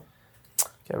here?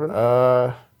 Kevin?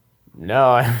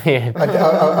 No, I mean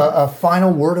a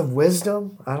final word of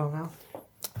wisdom. I don't know.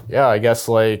 Yeah, I guess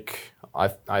like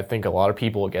I think a lot of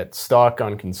people get stuck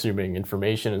on consuming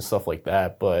information and stuff like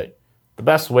that, but the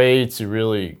best way to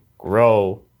really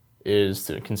grow is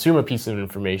to consume a piece of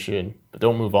information, but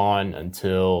don't move on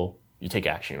until you take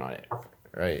action on it,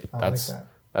 right? That's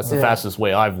the fastest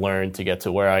way I've learned to get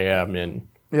to where I am in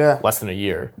less than a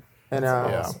year. And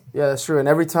that's true. And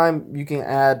every time you can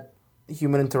add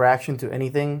human interaction to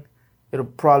anything, it'll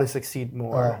probably succeed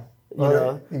more. You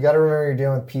got to remember you're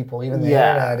dealing with people. Even the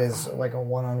internet is like a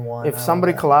one-on-one. If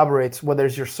somebody collaborates, whether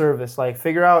it's your service, like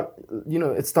figure out,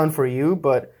 it's done for you,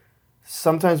 but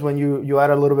sometimes when you add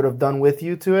a little bit of done with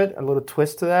you to it, a little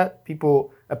twist to that,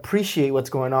 people appreciate what's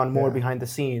going on more behind the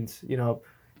scenes,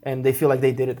 and they feel like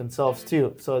they did it themselves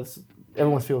too. So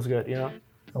everyone feels good, I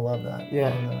love that. Yeah.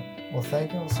 Love that. Well,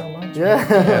 thank you so much. Yeah.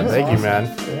 Thank you, man.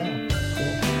 Yeah.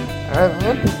 Cool. All right,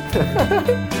 man.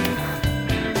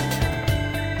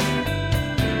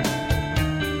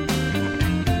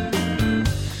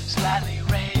 Slightly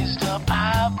raised up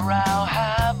eyebrow,